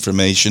leaking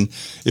information,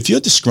 if you're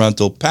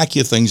disgruntled, pack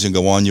your things and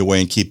go on your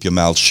way and keep your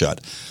mouth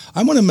shut.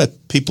 I want to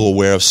make people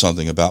aware of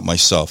something about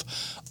myself.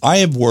 I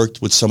have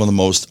worked with some of the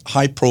most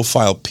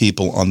high-profile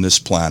people on this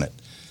planet.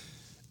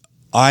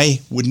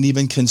 I wouldn't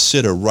even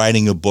consider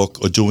writing a book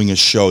or doing a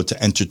show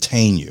to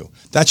entertain you.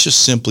 That's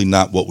just simply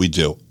not what we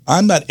do.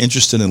 I'm not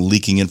interested in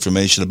leaking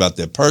information about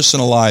their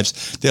personal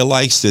lives, their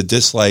likes, their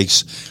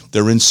dislikes,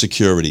 their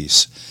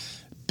insecurities.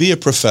 Be a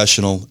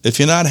professional. If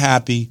you're not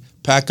happy,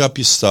 pack up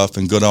your stuff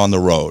and go down the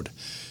road.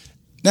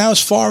 Now,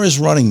 as far as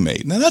Running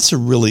Mate, now that's a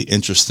really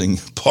interesting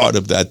part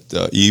of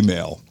that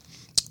email.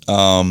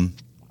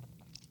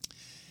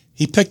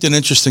 He picked an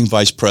interesting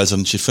vice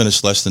president. She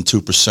finished less than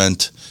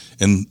 2%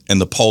 in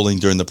the polling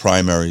during the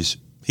primaries.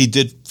 He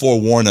did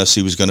forewarn us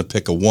he was going to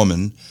pick a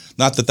woman.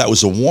 Not that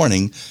was a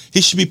warning.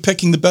 He should be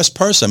picking the best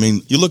person. I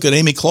mean, you look at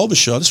Amy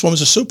Klobuchar. This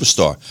woman's a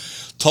superstar.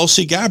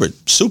 Tulsi Gabbard,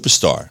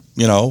 superstar.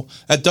 You know,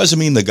 that doesn't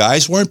mean the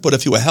guys weren't, but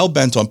if you were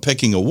hell-bent on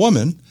picking a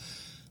woman,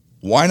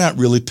 why not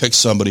really pick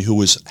somebody who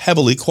was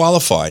heavily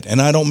qualified?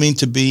 And I don't mean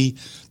to be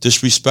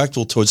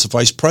disrespectful towards the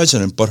vice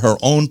president, but her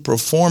own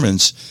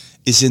performance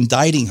is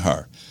indicting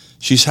her.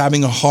 She's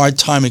having a hard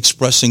time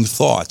expressing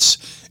thoughts.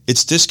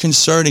 It's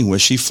disconcerting where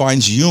she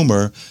finds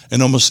humor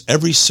in almost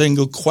every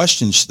single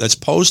question that's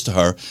posed to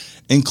her,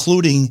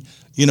 including,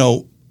 you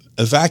know,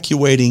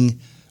 evacuating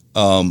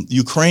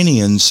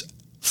Ukrainians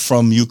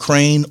from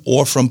Ukraine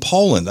or from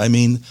Poland. I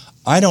mean,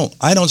 I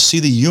don't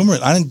see the humor.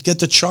 I didn't get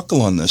the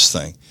chuckle on this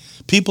thing.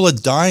 People are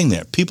dying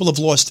there. People have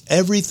lost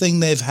everything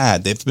they've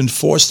had. They've been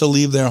forced to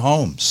leave their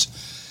homes.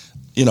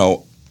 You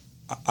know,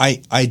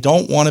 I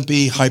don't want to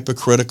be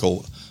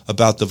hypercritical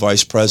about the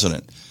vice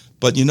president.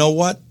 But you know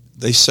what?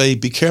 They say,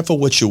 be careful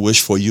what you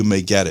wish for, you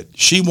may get it.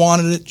 She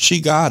wanted it,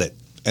 she got it.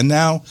 And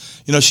now,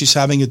 you know, she's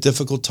having a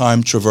difficult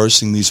time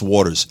traversing these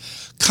waters,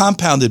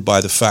 compounded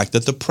by the fact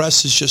that the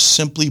press is just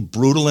simply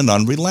brutal and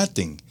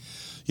unrelenting.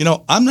 You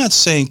know, I'm not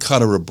saying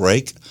cut her a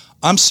break.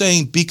 I'm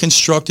saying be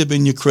constructive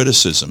in your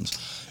criticisms.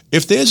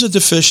 If there's a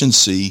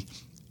deficiency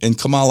in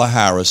Kamala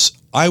Harris,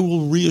 I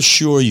will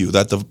reassure you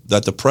that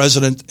the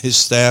president, his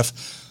staff,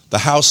 the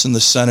House and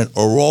the Senate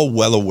are all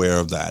well aware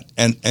of that.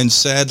 And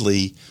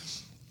sadly,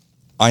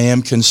 I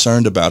am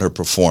concerned about her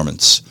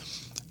performance.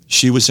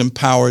 She was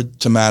empowered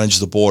to manage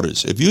the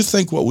borders. If you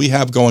think what we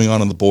have going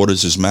on the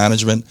borders is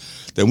management,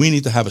 then we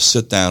need to have a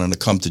sit-down and a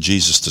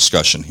come-to-Jesus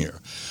discussion here.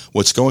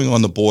 What's going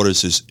on the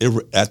borders is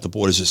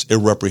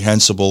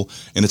irreprehensible,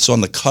 and it's on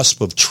the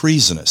cusp of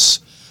treasonous.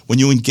 When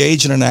you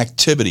engage in an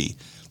activity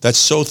that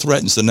so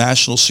threatens the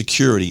national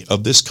security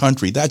of this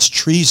country, that's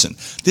treason.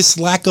 This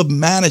lack of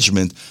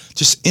management,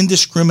 just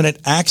indiscriminate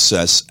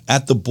access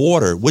at the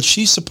border, which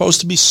she's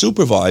supposed to be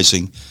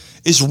supervising,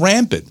 is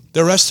rampant.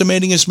 They're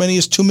estimating as many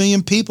as 2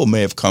 million people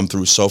may have come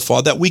through so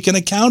far that we can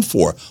account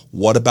for.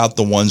 What about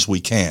the ones we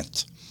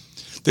can't?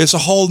 There's a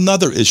whole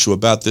nother issue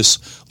about this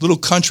little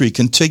country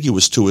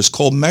contiguous to us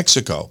called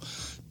Mexico.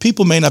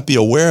 People may not be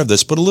aware of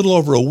this, but a little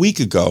over a week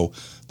ago,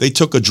 they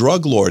took a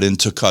drug lord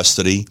into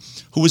custody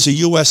who was a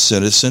U.S.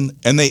 citizen,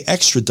 and they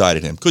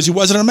extradited him because he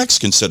wasn't a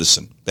Mexican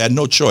citizen. They had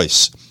no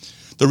choice.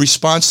 The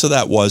response to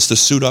that was to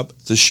shoot up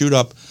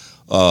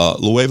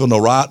Nuevo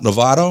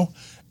Novato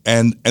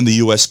and the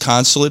U.S.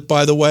 consulate,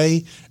 by the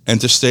way, and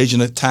to stage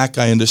an attack,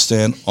 I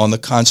understand, on the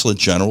consulate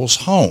general's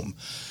home.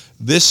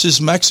 This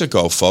is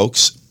Mexico,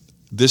 folks.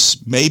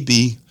 This may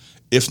be,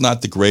 if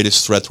not the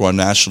greatest threat to our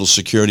national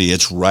security,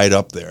 it's right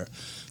up there.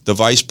 The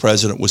vice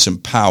president was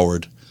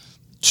empowered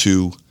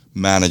to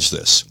manage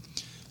this.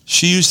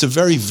 She used a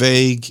very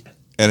vague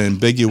and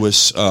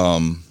ambiguous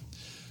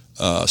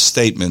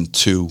statement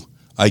to,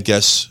 I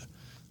guess,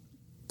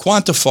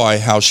 quantify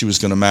how she was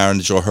going to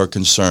manage or her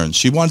concerns.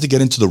 She wanted to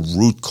get into the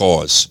root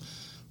cause.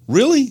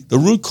 Really? The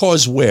root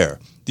cause where?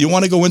 Do you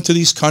want to go into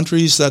these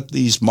countries that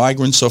these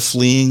migrants are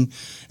fleeing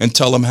and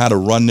tell them how to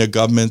run their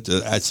government,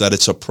 that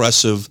it's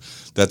oppressive,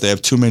 that they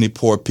have too many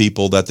poor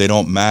people, that they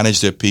don't manage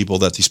their people,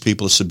 that these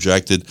people are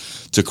subjected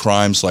to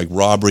crimes like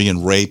robbery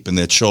and rape and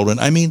their children?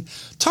 I mean,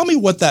 tell me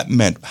what that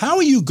meant. How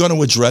are you going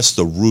to address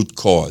the root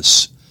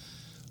cause?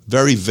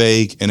 Very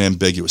vague and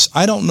ambiguous.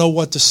 I don't know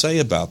what to say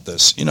about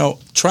this. You know,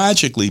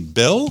 tragically,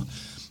 Bill,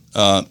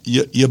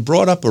 you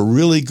brought up a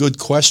really good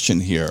question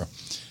here.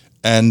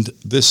 And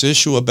this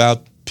issue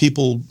about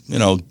people, you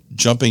know,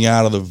 jumping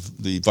out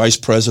of the vice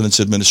president's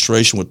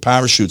administration with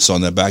parachutes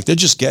on their back, they're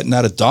just getting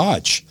out of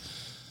Dodge.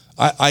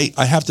 I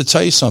have to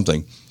tell you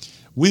something.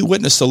 We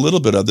witnessed a little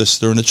bit of this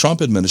during the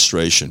Trump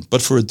administration,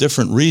 but for a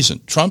different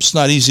reason. Trump's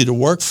not easy to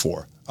work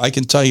for. I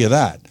can tell you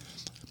that.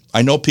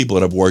 I know people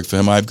that have worked for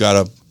him. I've got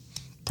a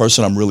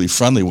person I'm really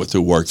friendly with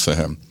who worked for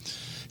him.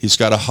 He's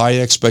got a high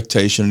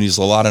expectation, and he's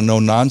a lot of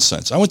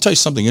no-nonsense. I want to tell you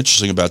something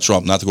interesting about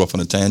Trump, not to go off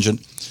on a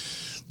tangent.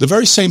 The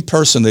very same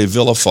person they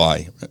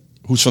vilify,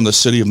 who's from the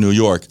city of New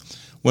York,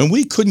 when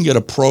we couldn't get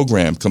a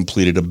program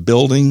completed, a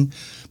building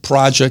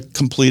project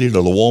completed,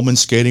 or the Woolman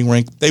skating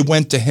rink, they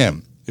went to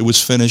him. It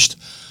was finished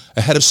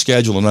ahead of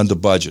schedule and under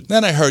budget.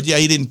 Then I heard,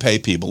 he didn't pay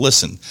people.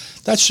 Listen,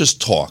 that's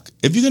just talk.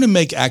 If you're going to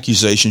make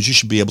accusations, you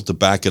should be able to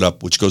back it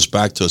up, which goes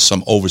back to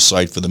some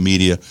oversight for the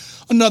media.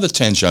 Another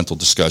tangential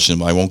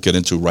discussion I won't get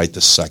into right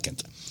this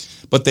second.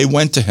 but they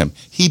went to him.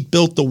 He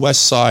built the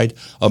west side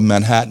of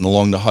Manhattan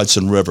along the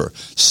Hudson River,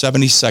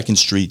 72nd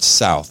Street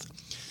South.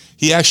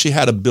 He actually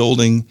had a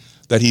building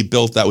that he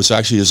built that was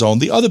actually his own.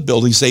 The other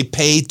buildings, they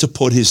paid to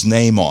put his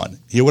name on.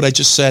 Hear what I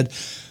just said?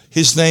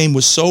 His name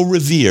was so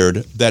revered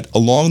that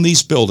along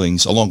these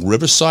buildings, along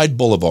Riverside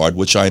Boulevard,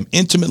 which I am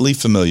intimately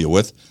familiar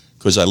with,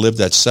 because I lived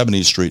at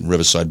 70th Street and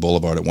Riverside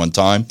Boulevard at one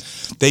time,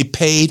 they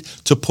paid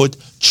to put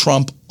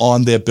Trump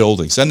on their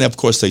buildings. And, of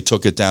course, they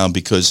took it down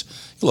because,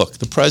 look,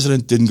 the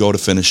president didn't go to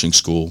finishing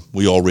school.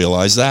 We all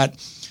realize that.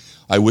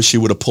 I wish he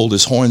would have pulled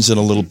his horns in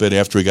a little bit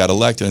after he got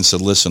elected and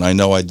said, listen, I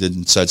know I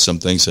said some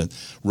things that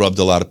rubbed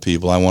a lot of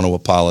people. I want to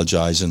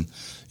apologize. And,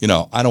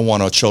 I don't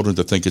want our children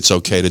to think it's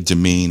okay to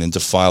demean and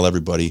defile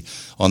everybody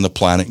on the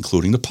planet,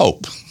 including the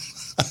Pope.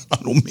 I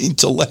don't mean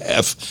to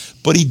laugh,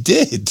 but he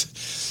did.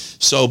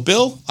 So,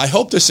 Bill, I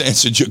hope this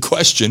answered your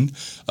question.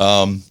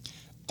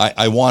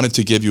 I wanted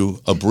to give you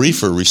a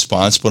briefer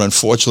response, but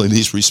unfortunately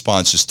these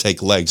responses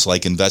take legs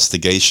like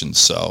investigations.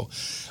 So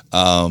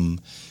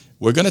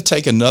we're going to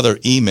take another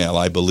email,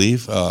 I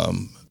believe.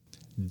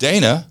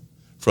 Dana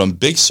from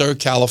Big Sur,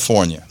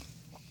 California.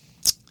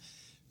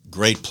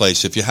 Great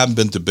place. If you haven't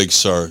been to Big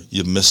Sur,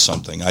 you missed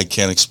something. I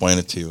can't explain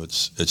it to you.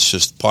 It's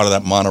just part of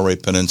that Monterey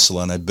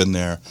Peninsula, and I've been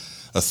there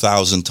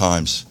 1,000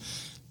 times.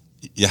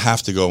 You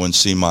have to go and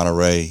see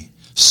Monterey,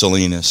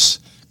 Salinas,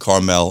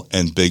 Carmel,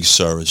 and Big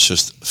Sur. It's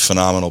just a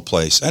phenomenal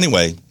place.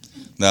 Anyway,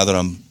 now that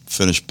I'm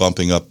finished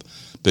bumping up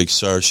Big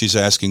Sur, she's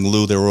asking,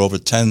 Lou, there were over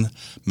 10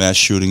 mass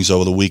shootings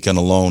over the weekend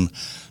alone.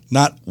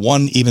 Not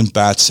one even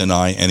bats an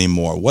eye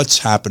anymore. What's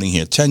happening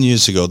here? 10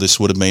 years ago, this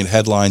would have made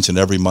headlines in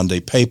every Monday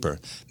paper.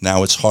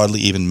 Now it's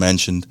hardly even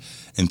mentioned,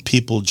 and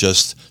people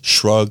just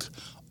shrug,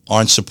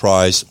 aren't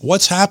surprised.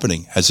 What's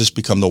happening? Has this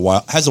become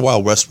has the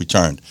Wild West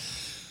returned?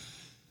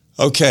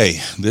 Okay,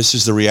 this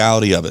is the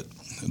reality of it.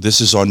 This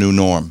is our new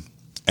norm,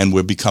 and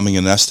we're becoming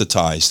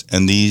anesthetized.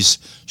 And these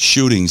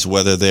shootings,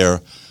 whether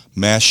they're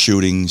mass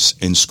shootings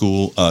in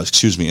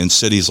in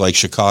cities like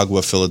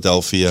Chicago,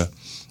 Philadelphia,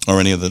 or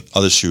any of the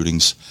other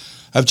shootings,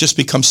 have just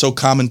become so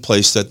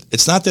commonplace that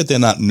it's not that they're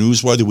not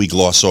newsworthy, we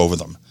gloss over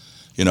them.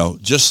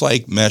 Just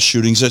like mass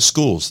shootings at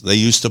schools, they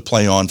used to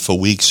play on for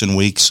weeks and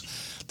weeks.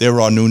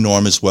 They're our new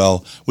norm as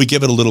well. We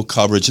give it a little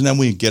coverage, and then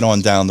we get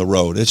on down the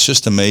road. It's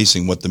just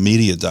amazing what the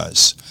media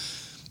does.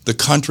 The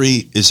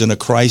country is in a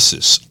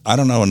crisis. I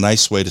don't know a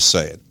nice way to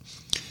say it.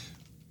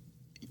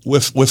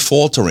 We're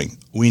faltering.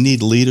 We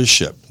need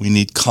leadership. We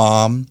need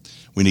calm.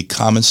 We need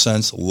common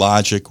sense,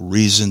 logic,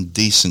 reason,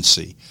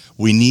 decency.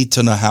 We need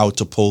to know how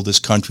to pull this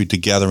country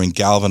together and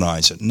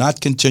galvanize it,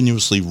 not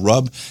continuously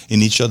rub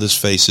in each other's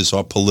faces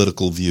our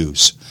political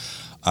views.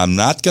 I'm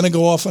not going to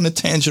go off on a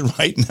tangent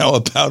right now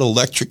about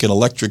electric and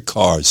electric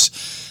cars,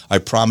 I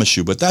promise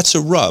you, but that's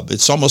a rub.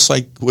 It's almost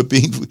like we're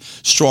being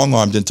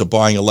strong-armed into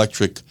buying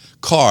electric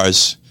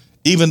cars,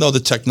 even though the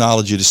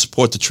technology to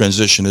support the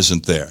transition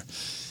isn't there.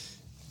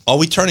 Are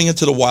we turning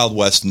into the Wild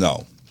West?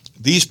 No.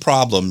 These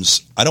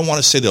problems, I don't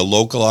want to say they're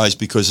localized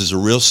because there's a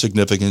real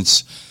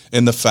significance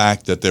in the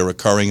fact that they're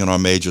occurring in our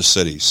major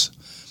cities.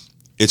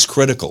 It's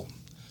critical.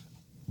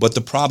 But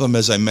the problem,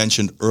 as I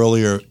mentioned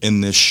earlier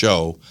in this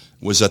show,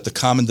 was that the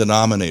common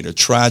denominator,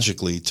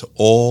 tragically, to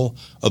all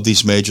of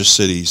these major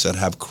cities that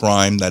have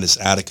crime that is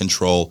out of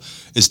control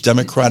is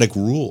Democratic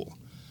rule.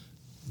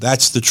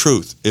 That's the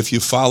truth. If you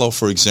follow,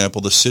 for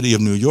example, the city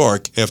of New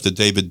York after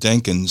David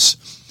Dinkins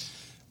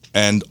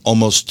and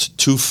almost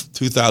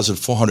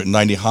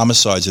 2,490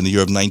 homicides in the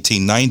year of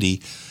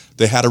 1990,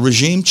 they had a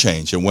regime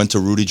change and went to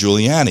Rudy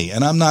Giuliani.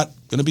 And I'm not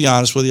going to be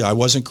honest with you, I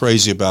wasn't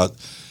crazy about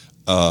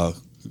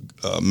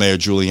Mayor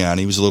Giuliani.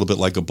 He was a little bit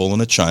like a bull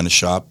in a china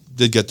shop,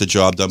 did get the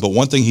job done. But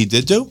one thing he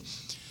did do,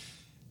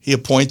 he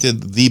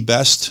appointed the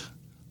best,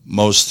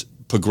 most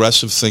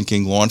progressive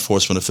thinking law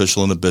enforcement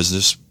official in the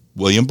business,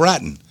 William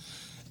Bratton.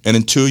 And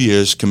in 2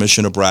 years,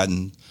 Commissioner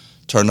Bratton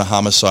turned the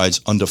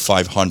homicides under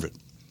 500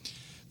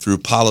 through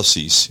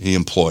policies he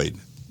employed.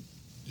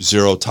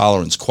 Zero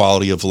tolerance,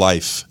 quality of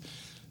life.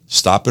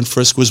 Stop and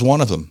frisk was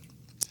one of them.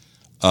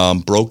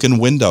 Broken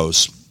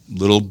windows,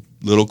 little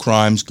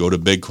crimes go to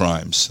big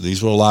crimes.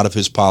 These were a lot of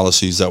his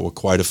policies that were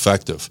quite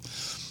effective.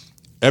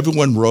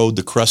 Everyone rode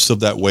the crest of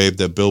that wave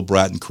that Bill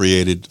Bratton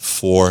created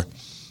for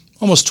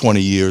almost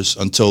 20 years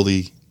until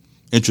the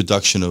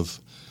introduction of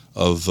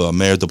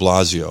Mayor de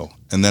Blasio.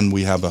 And then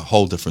we have a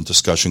whole different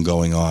discussion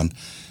going on.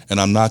 And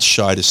I'm not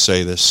shy to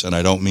say this, and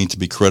I don't mean to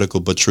be critical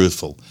but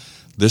truthful.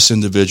 This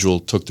individual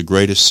took the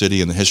greatest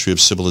city in the history of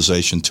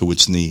civilization to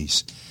its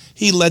knees.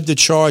 He led the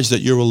charge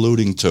that you're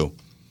alluding to.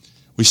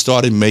 We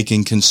started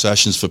making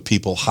concessions for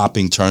people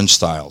hopping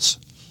turnstiles.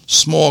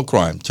 Small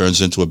crime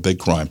turns into a big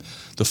crime.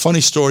 The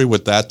funny story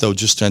with that, though,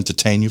 just to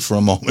entertain you for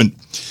a moment,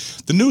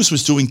 the news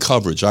was doing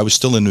coverage. I was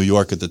still in New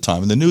York at the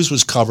time, and the news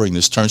was covering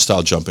this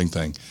turnstile jumping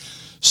thing.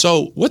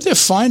 So what they're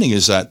finding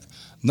is that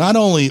not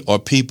only are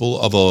people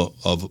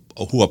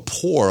who are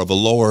poor, of a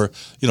lower,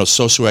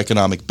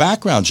 socioeconomic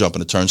background jumping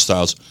the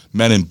turnstiles,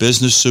 men in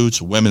business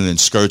suits, women in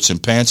skirts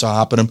and pants are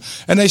hopping them,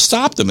 and they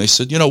stopped them. They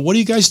said, what are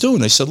you guys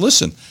doing? They said,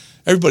 listen,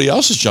 Everybody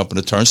else is jumping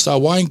the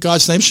turnstile. Why in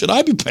God's name should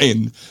I be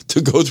paying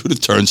to go through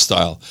the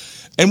turnstile?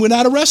 And we're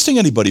not arresting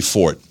anybody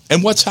for it.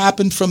 And what's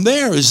happened from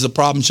there is the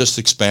problem just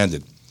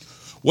expanded.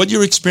 What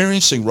you're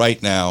experiencing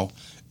right now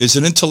is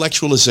an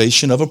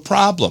intellectualization of a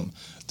problem.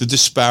 The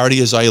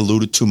disparity, as I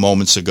alluded to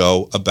moments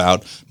ago,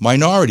 about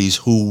minorities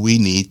who we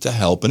need to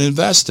help and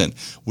invest in.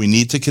 We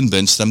need to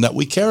convince them that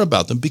we care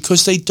about them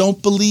because they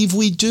don't believe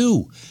we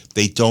do.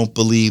 They don't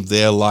believe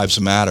their lives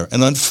matter.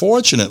 And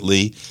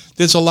unfortunately,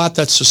 there's a lot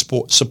that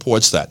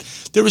supports that.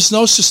 There is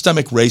no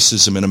systemic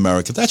racism in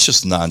America. That's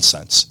just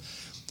nonsense.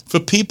 For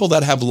people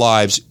that have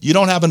lives, you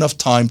don't have enough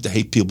time to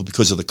hate people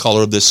because of the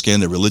color of their skin,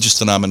 their religious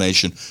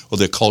denomination, or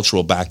their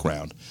cultural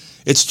background.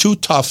 It's too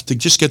tough to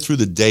just get through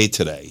the day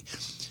today.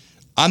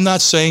 I'm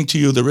not saying to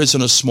you there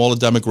isn't a smaller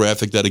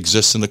demographic that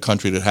exists in the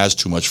country that has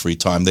too much free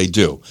time. They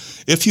do.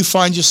 If you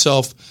find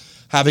yourself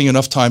having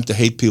enough time to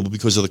hate people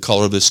because of the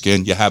color of their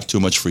skin, you have too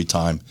much free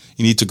time.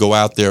 You need to go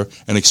out there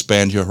and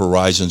expand your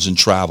horizons and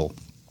travel.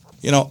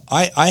 You know,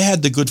 I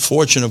had the good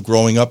fortune of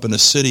growing up in a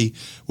city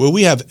where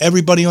we have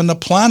everybody on the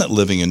planet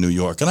living in New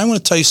York. And I want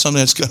to tell you something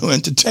that's going to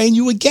entertain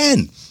you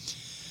again.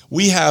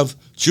 We have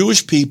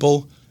Jewish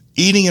people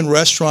eating in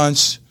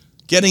restaurants,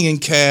 getting in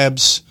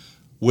cabs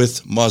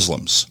with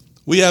Muslims.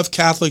 We have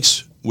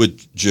Catholics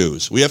with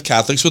Jews. We have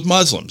Catholics with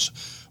Muslims.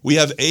 We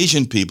have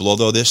Asian people,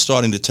 although they're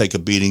starting to take a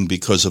beating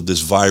because of this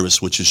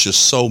virus, which is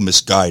just so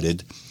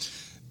misguided,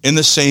 in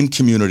the same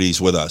communities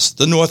with us.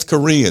 The North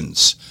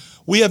Koreans.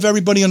 We have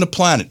everybody on the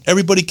planet.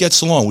 Everybody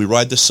gets along. We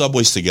ride the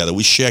subways together.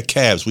 We share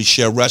cabs. We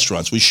share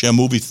restaurants. We share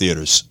movie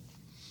theaters.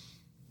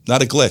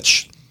 Not a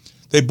glitch.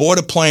 They board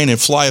a plane and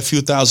fly a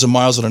few thousand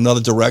miles in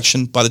another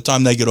direction. By the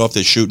time they get off,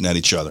 they're shooting at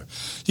each other.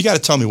 You got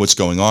to tell me what's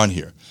going on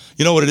here.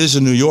 You know what it is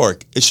in New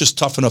York? It's just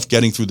tough enough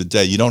getting through the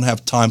day. You don't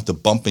have time to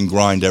bump and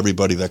grind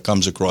everybody that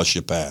comes across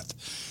your path.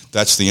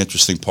 That's the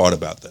interesting part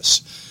about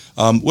this.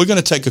 We're going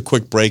to take a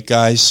quick break,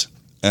 guys,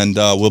 and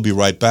we'll be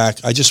right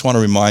back. I just want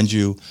to remind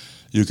you,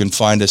 you can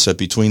find us at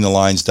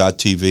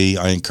BetweenTheLines.tv.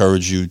 I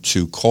encourage you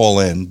to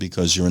call in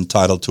because you're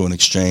entitled to an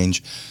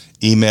exchange.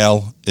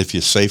 Email if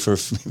you're safer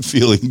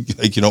feeling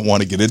like you don't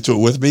want to get into it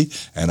with me,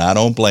 and I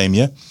don't blame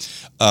you.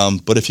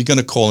 But if you're going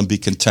to call and be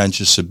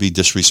contentious or be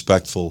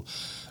disrespectful,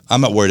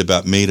 I'm not worried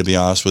about me, to be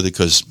honest with you,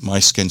 because my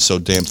skin's so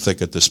damn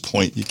thick at this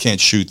point, you can't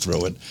shoot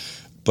through it.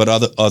 But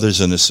others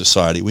in this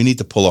society, we need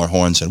to pull our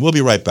horns in. We'll be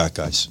right back,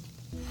 guys.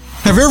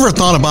 Have you ever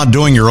thought about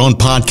doing your own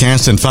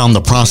podcast and found the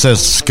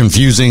process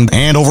confusing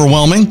and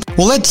overwhelming?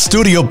 Well, let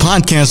Studio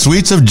Podcast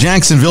Suites of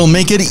Jacksonville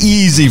make it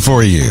easy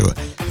for you.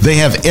 They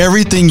have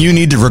everything you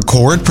need to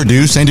record,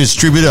 produce, and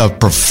distribute a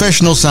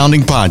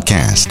professional-sounding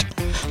podcast.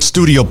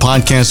 Studio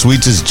Podcast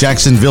Suites is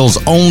Jacksonville's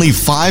only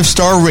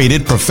 5-star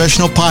rated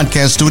professional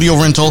podcast studio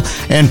rental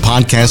and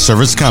podcast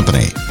service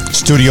company.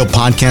 Studio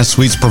Podcast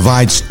Suites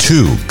provides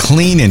 2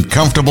 clean and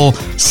comfortable,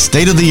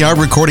 state-of-the-art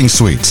recording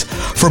suites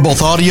for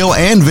both audio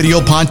and video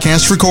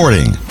podcast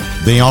recording.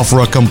 They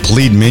offer a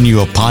complete menu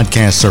of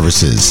podcast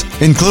services,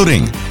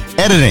 including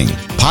editing,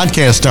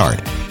 podcast art,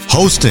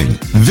 hosting,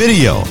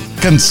 video,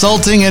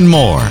 consulting, and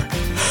more.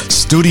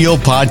 Studio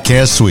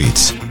Podcast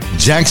Suites,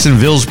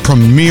 Jacksonville's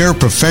premier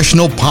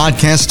professional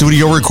podcast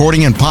studio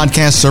recording and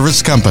podcast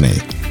service company.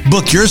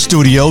 Book your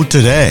studio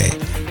today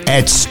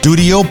at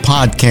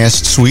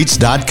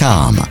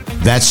StudioPodcastSuites.com.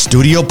 That's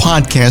Studio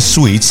Podcast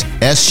Suites,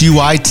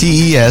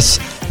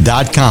 SUITES.com.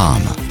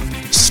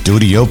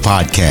 Studio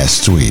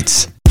Podcast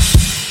Suites.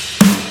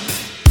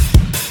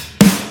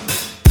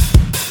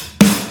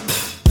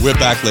 We're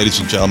back, ladies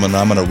and gentlemen.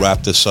 I'm going to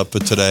wrap this up for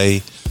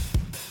today.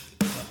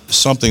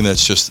 Something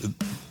that's just,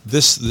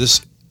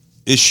 this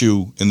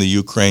issue in the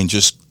Ukraine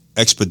just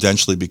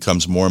exponentially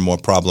becomes more and more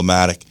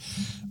problematic.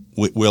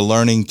 We're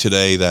learning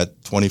today that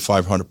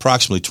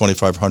approximately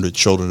 2,500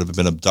 children have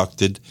been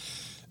abducted,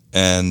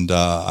 and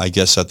I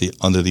guess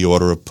under the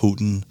order of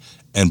Putin,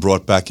 and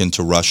brought back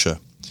into Russia.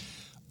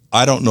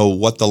 I don't know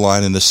what the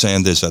line in the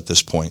sand is at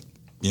this point.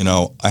 You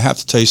know, I have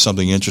to tell you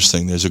something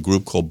interesting. There's a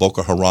group called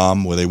Boko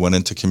Haram where they went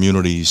into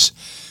communities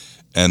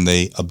and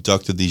they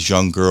abducted these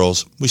young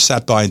girls. We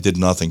sat by and did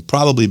nothing,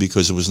 probably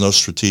because there was no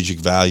strategic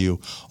value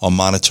or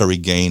monetary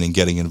gain in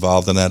getting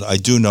involved in that. I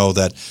do know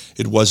that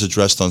it was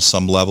addressed on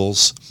some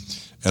levels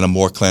in a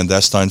more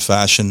clandestine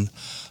fashion.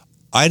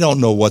 I don't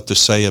know what to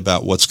say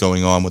about what's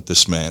going on with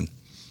this man.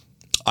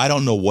 I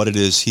don't know what it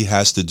is he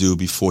has to do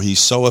before he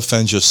so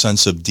offends your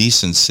sense of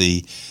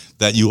decency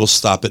that you will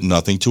stop at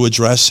nothing to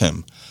address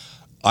him.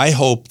 I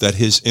hope that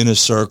his inner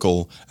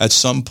circle at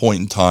some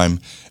point in time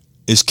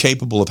is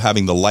capable of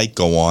having the light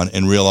go on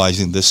and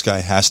realizing this guy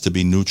has to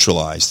be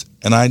neutralized.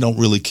 And I don't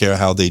really care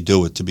how they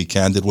do it, to be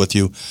candid with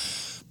you.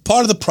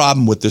 Part of the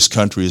problem with this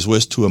country is we're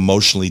too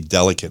emotionally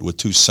delicate. We're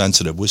too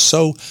sensitive. We're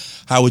so,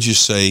 how would you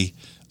say,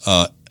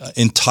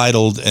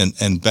 entitled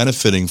and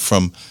benefiting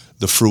from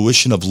the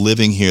fruition of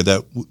living here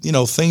that, you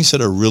know, things that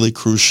are really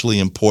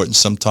crucially important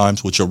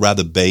sometimes, which are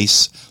rather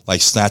base,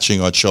 like snatching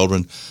our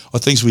children, are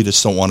things we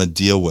just don't want to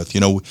deal with.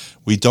 You know,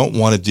 we don't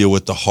want to deal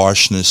with the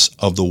harshness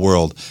of the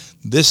world.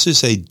 This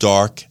is a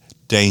dark,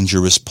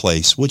 dangerous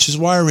place, which is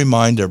why I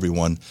remind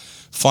everyone,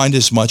 Find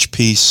as much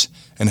peace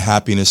and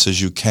happiness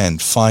as you can.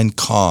 Find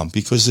calm,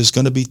 because there's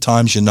going to be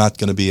times you're not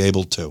going to be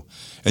able to.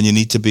 And you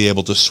need to be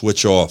able to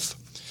switch off.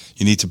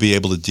 You need to be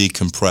able to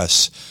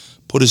decompress.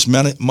 Put as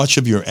much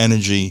of your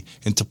energy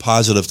into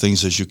positive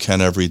things as you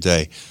can every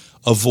day.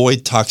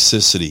 Avoid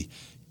toxicity.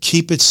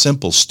 Keep it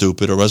simple,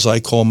 stupid, or as I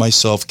call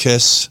myself,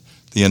 KISS,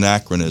 the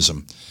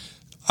anachronism.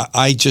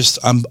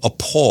 I'm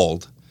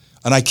appalled.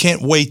 And I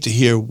can't wait to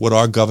hear what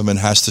our government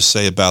has to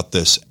say about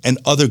this, and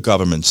other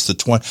governments,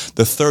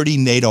 the 30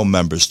 NATO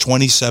members,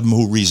 27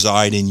 who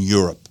reside in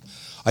Europe.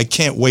 I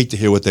can't wait to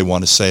hear what they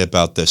want to say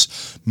about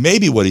this.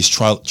 Maybe what he's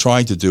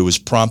trying to do is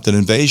prompt an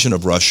invasion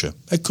of Russia.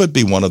 It could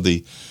be one of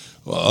the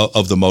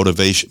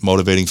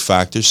motivating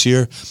factors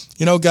here.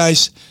 You know,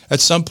 guys, at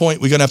some point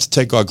we're going to have to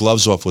take our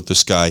gloves off with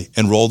this guy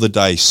and roll the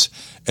dice.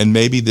 And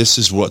maybe this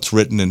is what's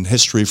written in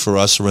history for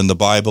us or in the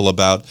Bible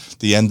about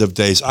the end of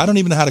days. I don't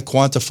even know how to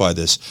quantify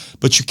this,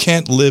 but you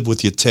can't live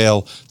with your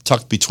tail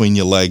tucked between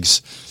your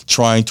legs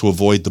trying to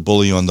avoid the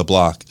bully on the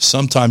block.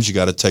 Sometimes you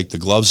got to take the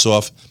gloves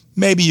off.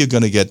 Maybe you're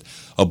going to get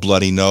a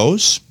bloody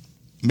nose.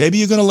 Maybe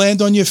you're going to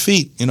land on your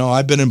feet. You know,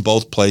 I've been in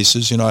both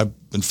places. You know,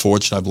 I've been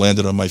fortunate. I've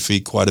landed on my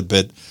feet quite a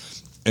bit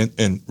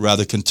in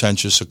rather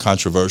contentious or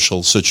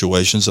controversial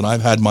situations, and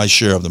I've had my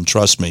share of them,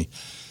 trust me.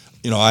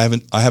 You know, I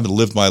haven't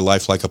lived my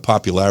life like a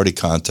popularity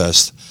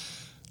contest.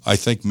 I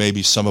think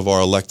maybe some of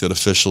our elected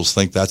officials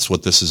think that's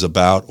what this is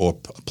about, or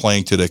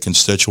playing to their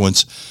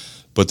constituents.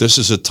 But this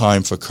is a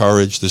time for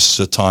courage. This is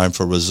a time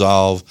for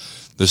resolve.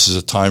 This is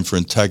a time for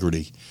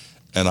integrity.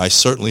 And I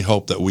certainly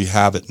hope that we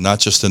have it, not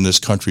just in this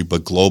country,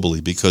 but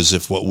globally, because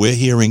if what we're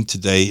hearing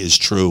today is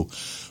true,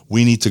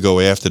 we need to go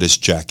after this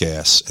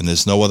jackass, and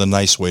there's no other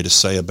nice way to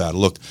say about it.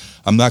 Look,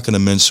 I'm not going to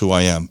mince who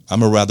I am.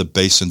 I'm a rather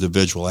base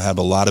individual. I have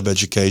a lot of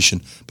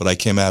education, but I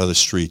came out of the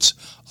streets.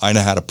 I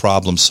know how to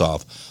problem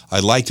solve. I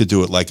like to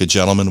do it like a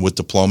gentleman with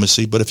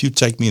diplomacy, but if you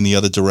take me in the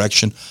other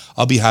direction,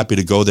 I'll be happy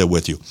to go there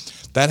with you.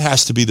 That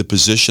has to be the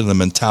position and the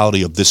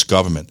mentality of this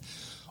government.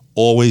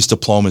 Always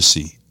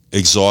diplomacy,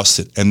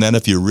 exhausted. And then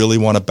if you really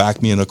want to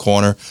back me in a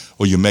corner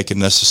or you make it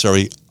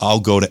necessary, I'll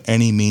go to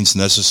any means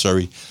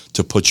necessary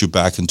to put you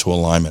back into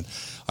alignment.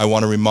 I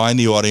want to remind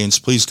the audience,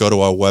 please go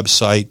to our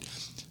website,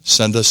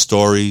 send us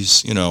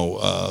stories,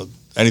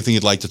 anything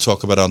you'd like to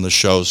talk about on the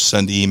show,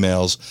 send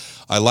emails.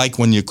 I like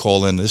when you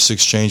call in. This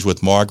exchange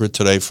with Margaret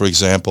today, for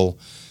example,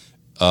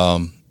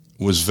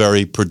 was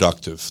very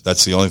productive.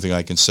 That's the only thing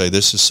I can say.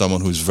 This is someone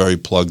who's very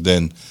plugged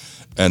in,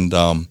 and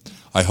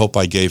I hope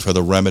I gave her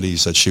the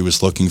remedies that she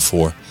was looking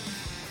for.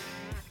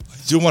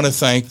 I do want to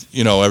thank,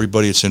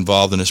 everybody that's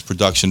involved in this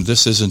production.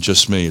 This isn't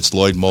just me. It's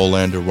Lloyd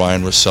Molander,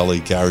 Ryan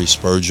Rosselli, Gary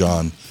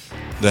Spurgeon.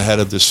 The head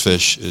of this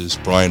fish is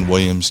Brian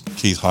Williams,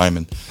 Keith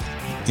Hyman.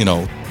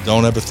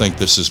 Don't ever think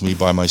this is me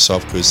by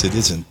myself, because it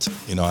isn't.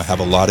 I have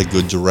a lot of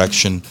good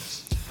direction,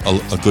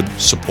 a good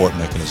support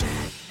mechanism.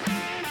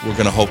 We're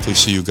going to hopefully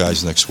see you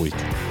guys next week.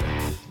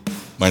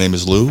 My name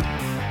is Lou,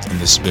 and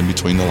this has been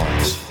Between the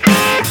Lines.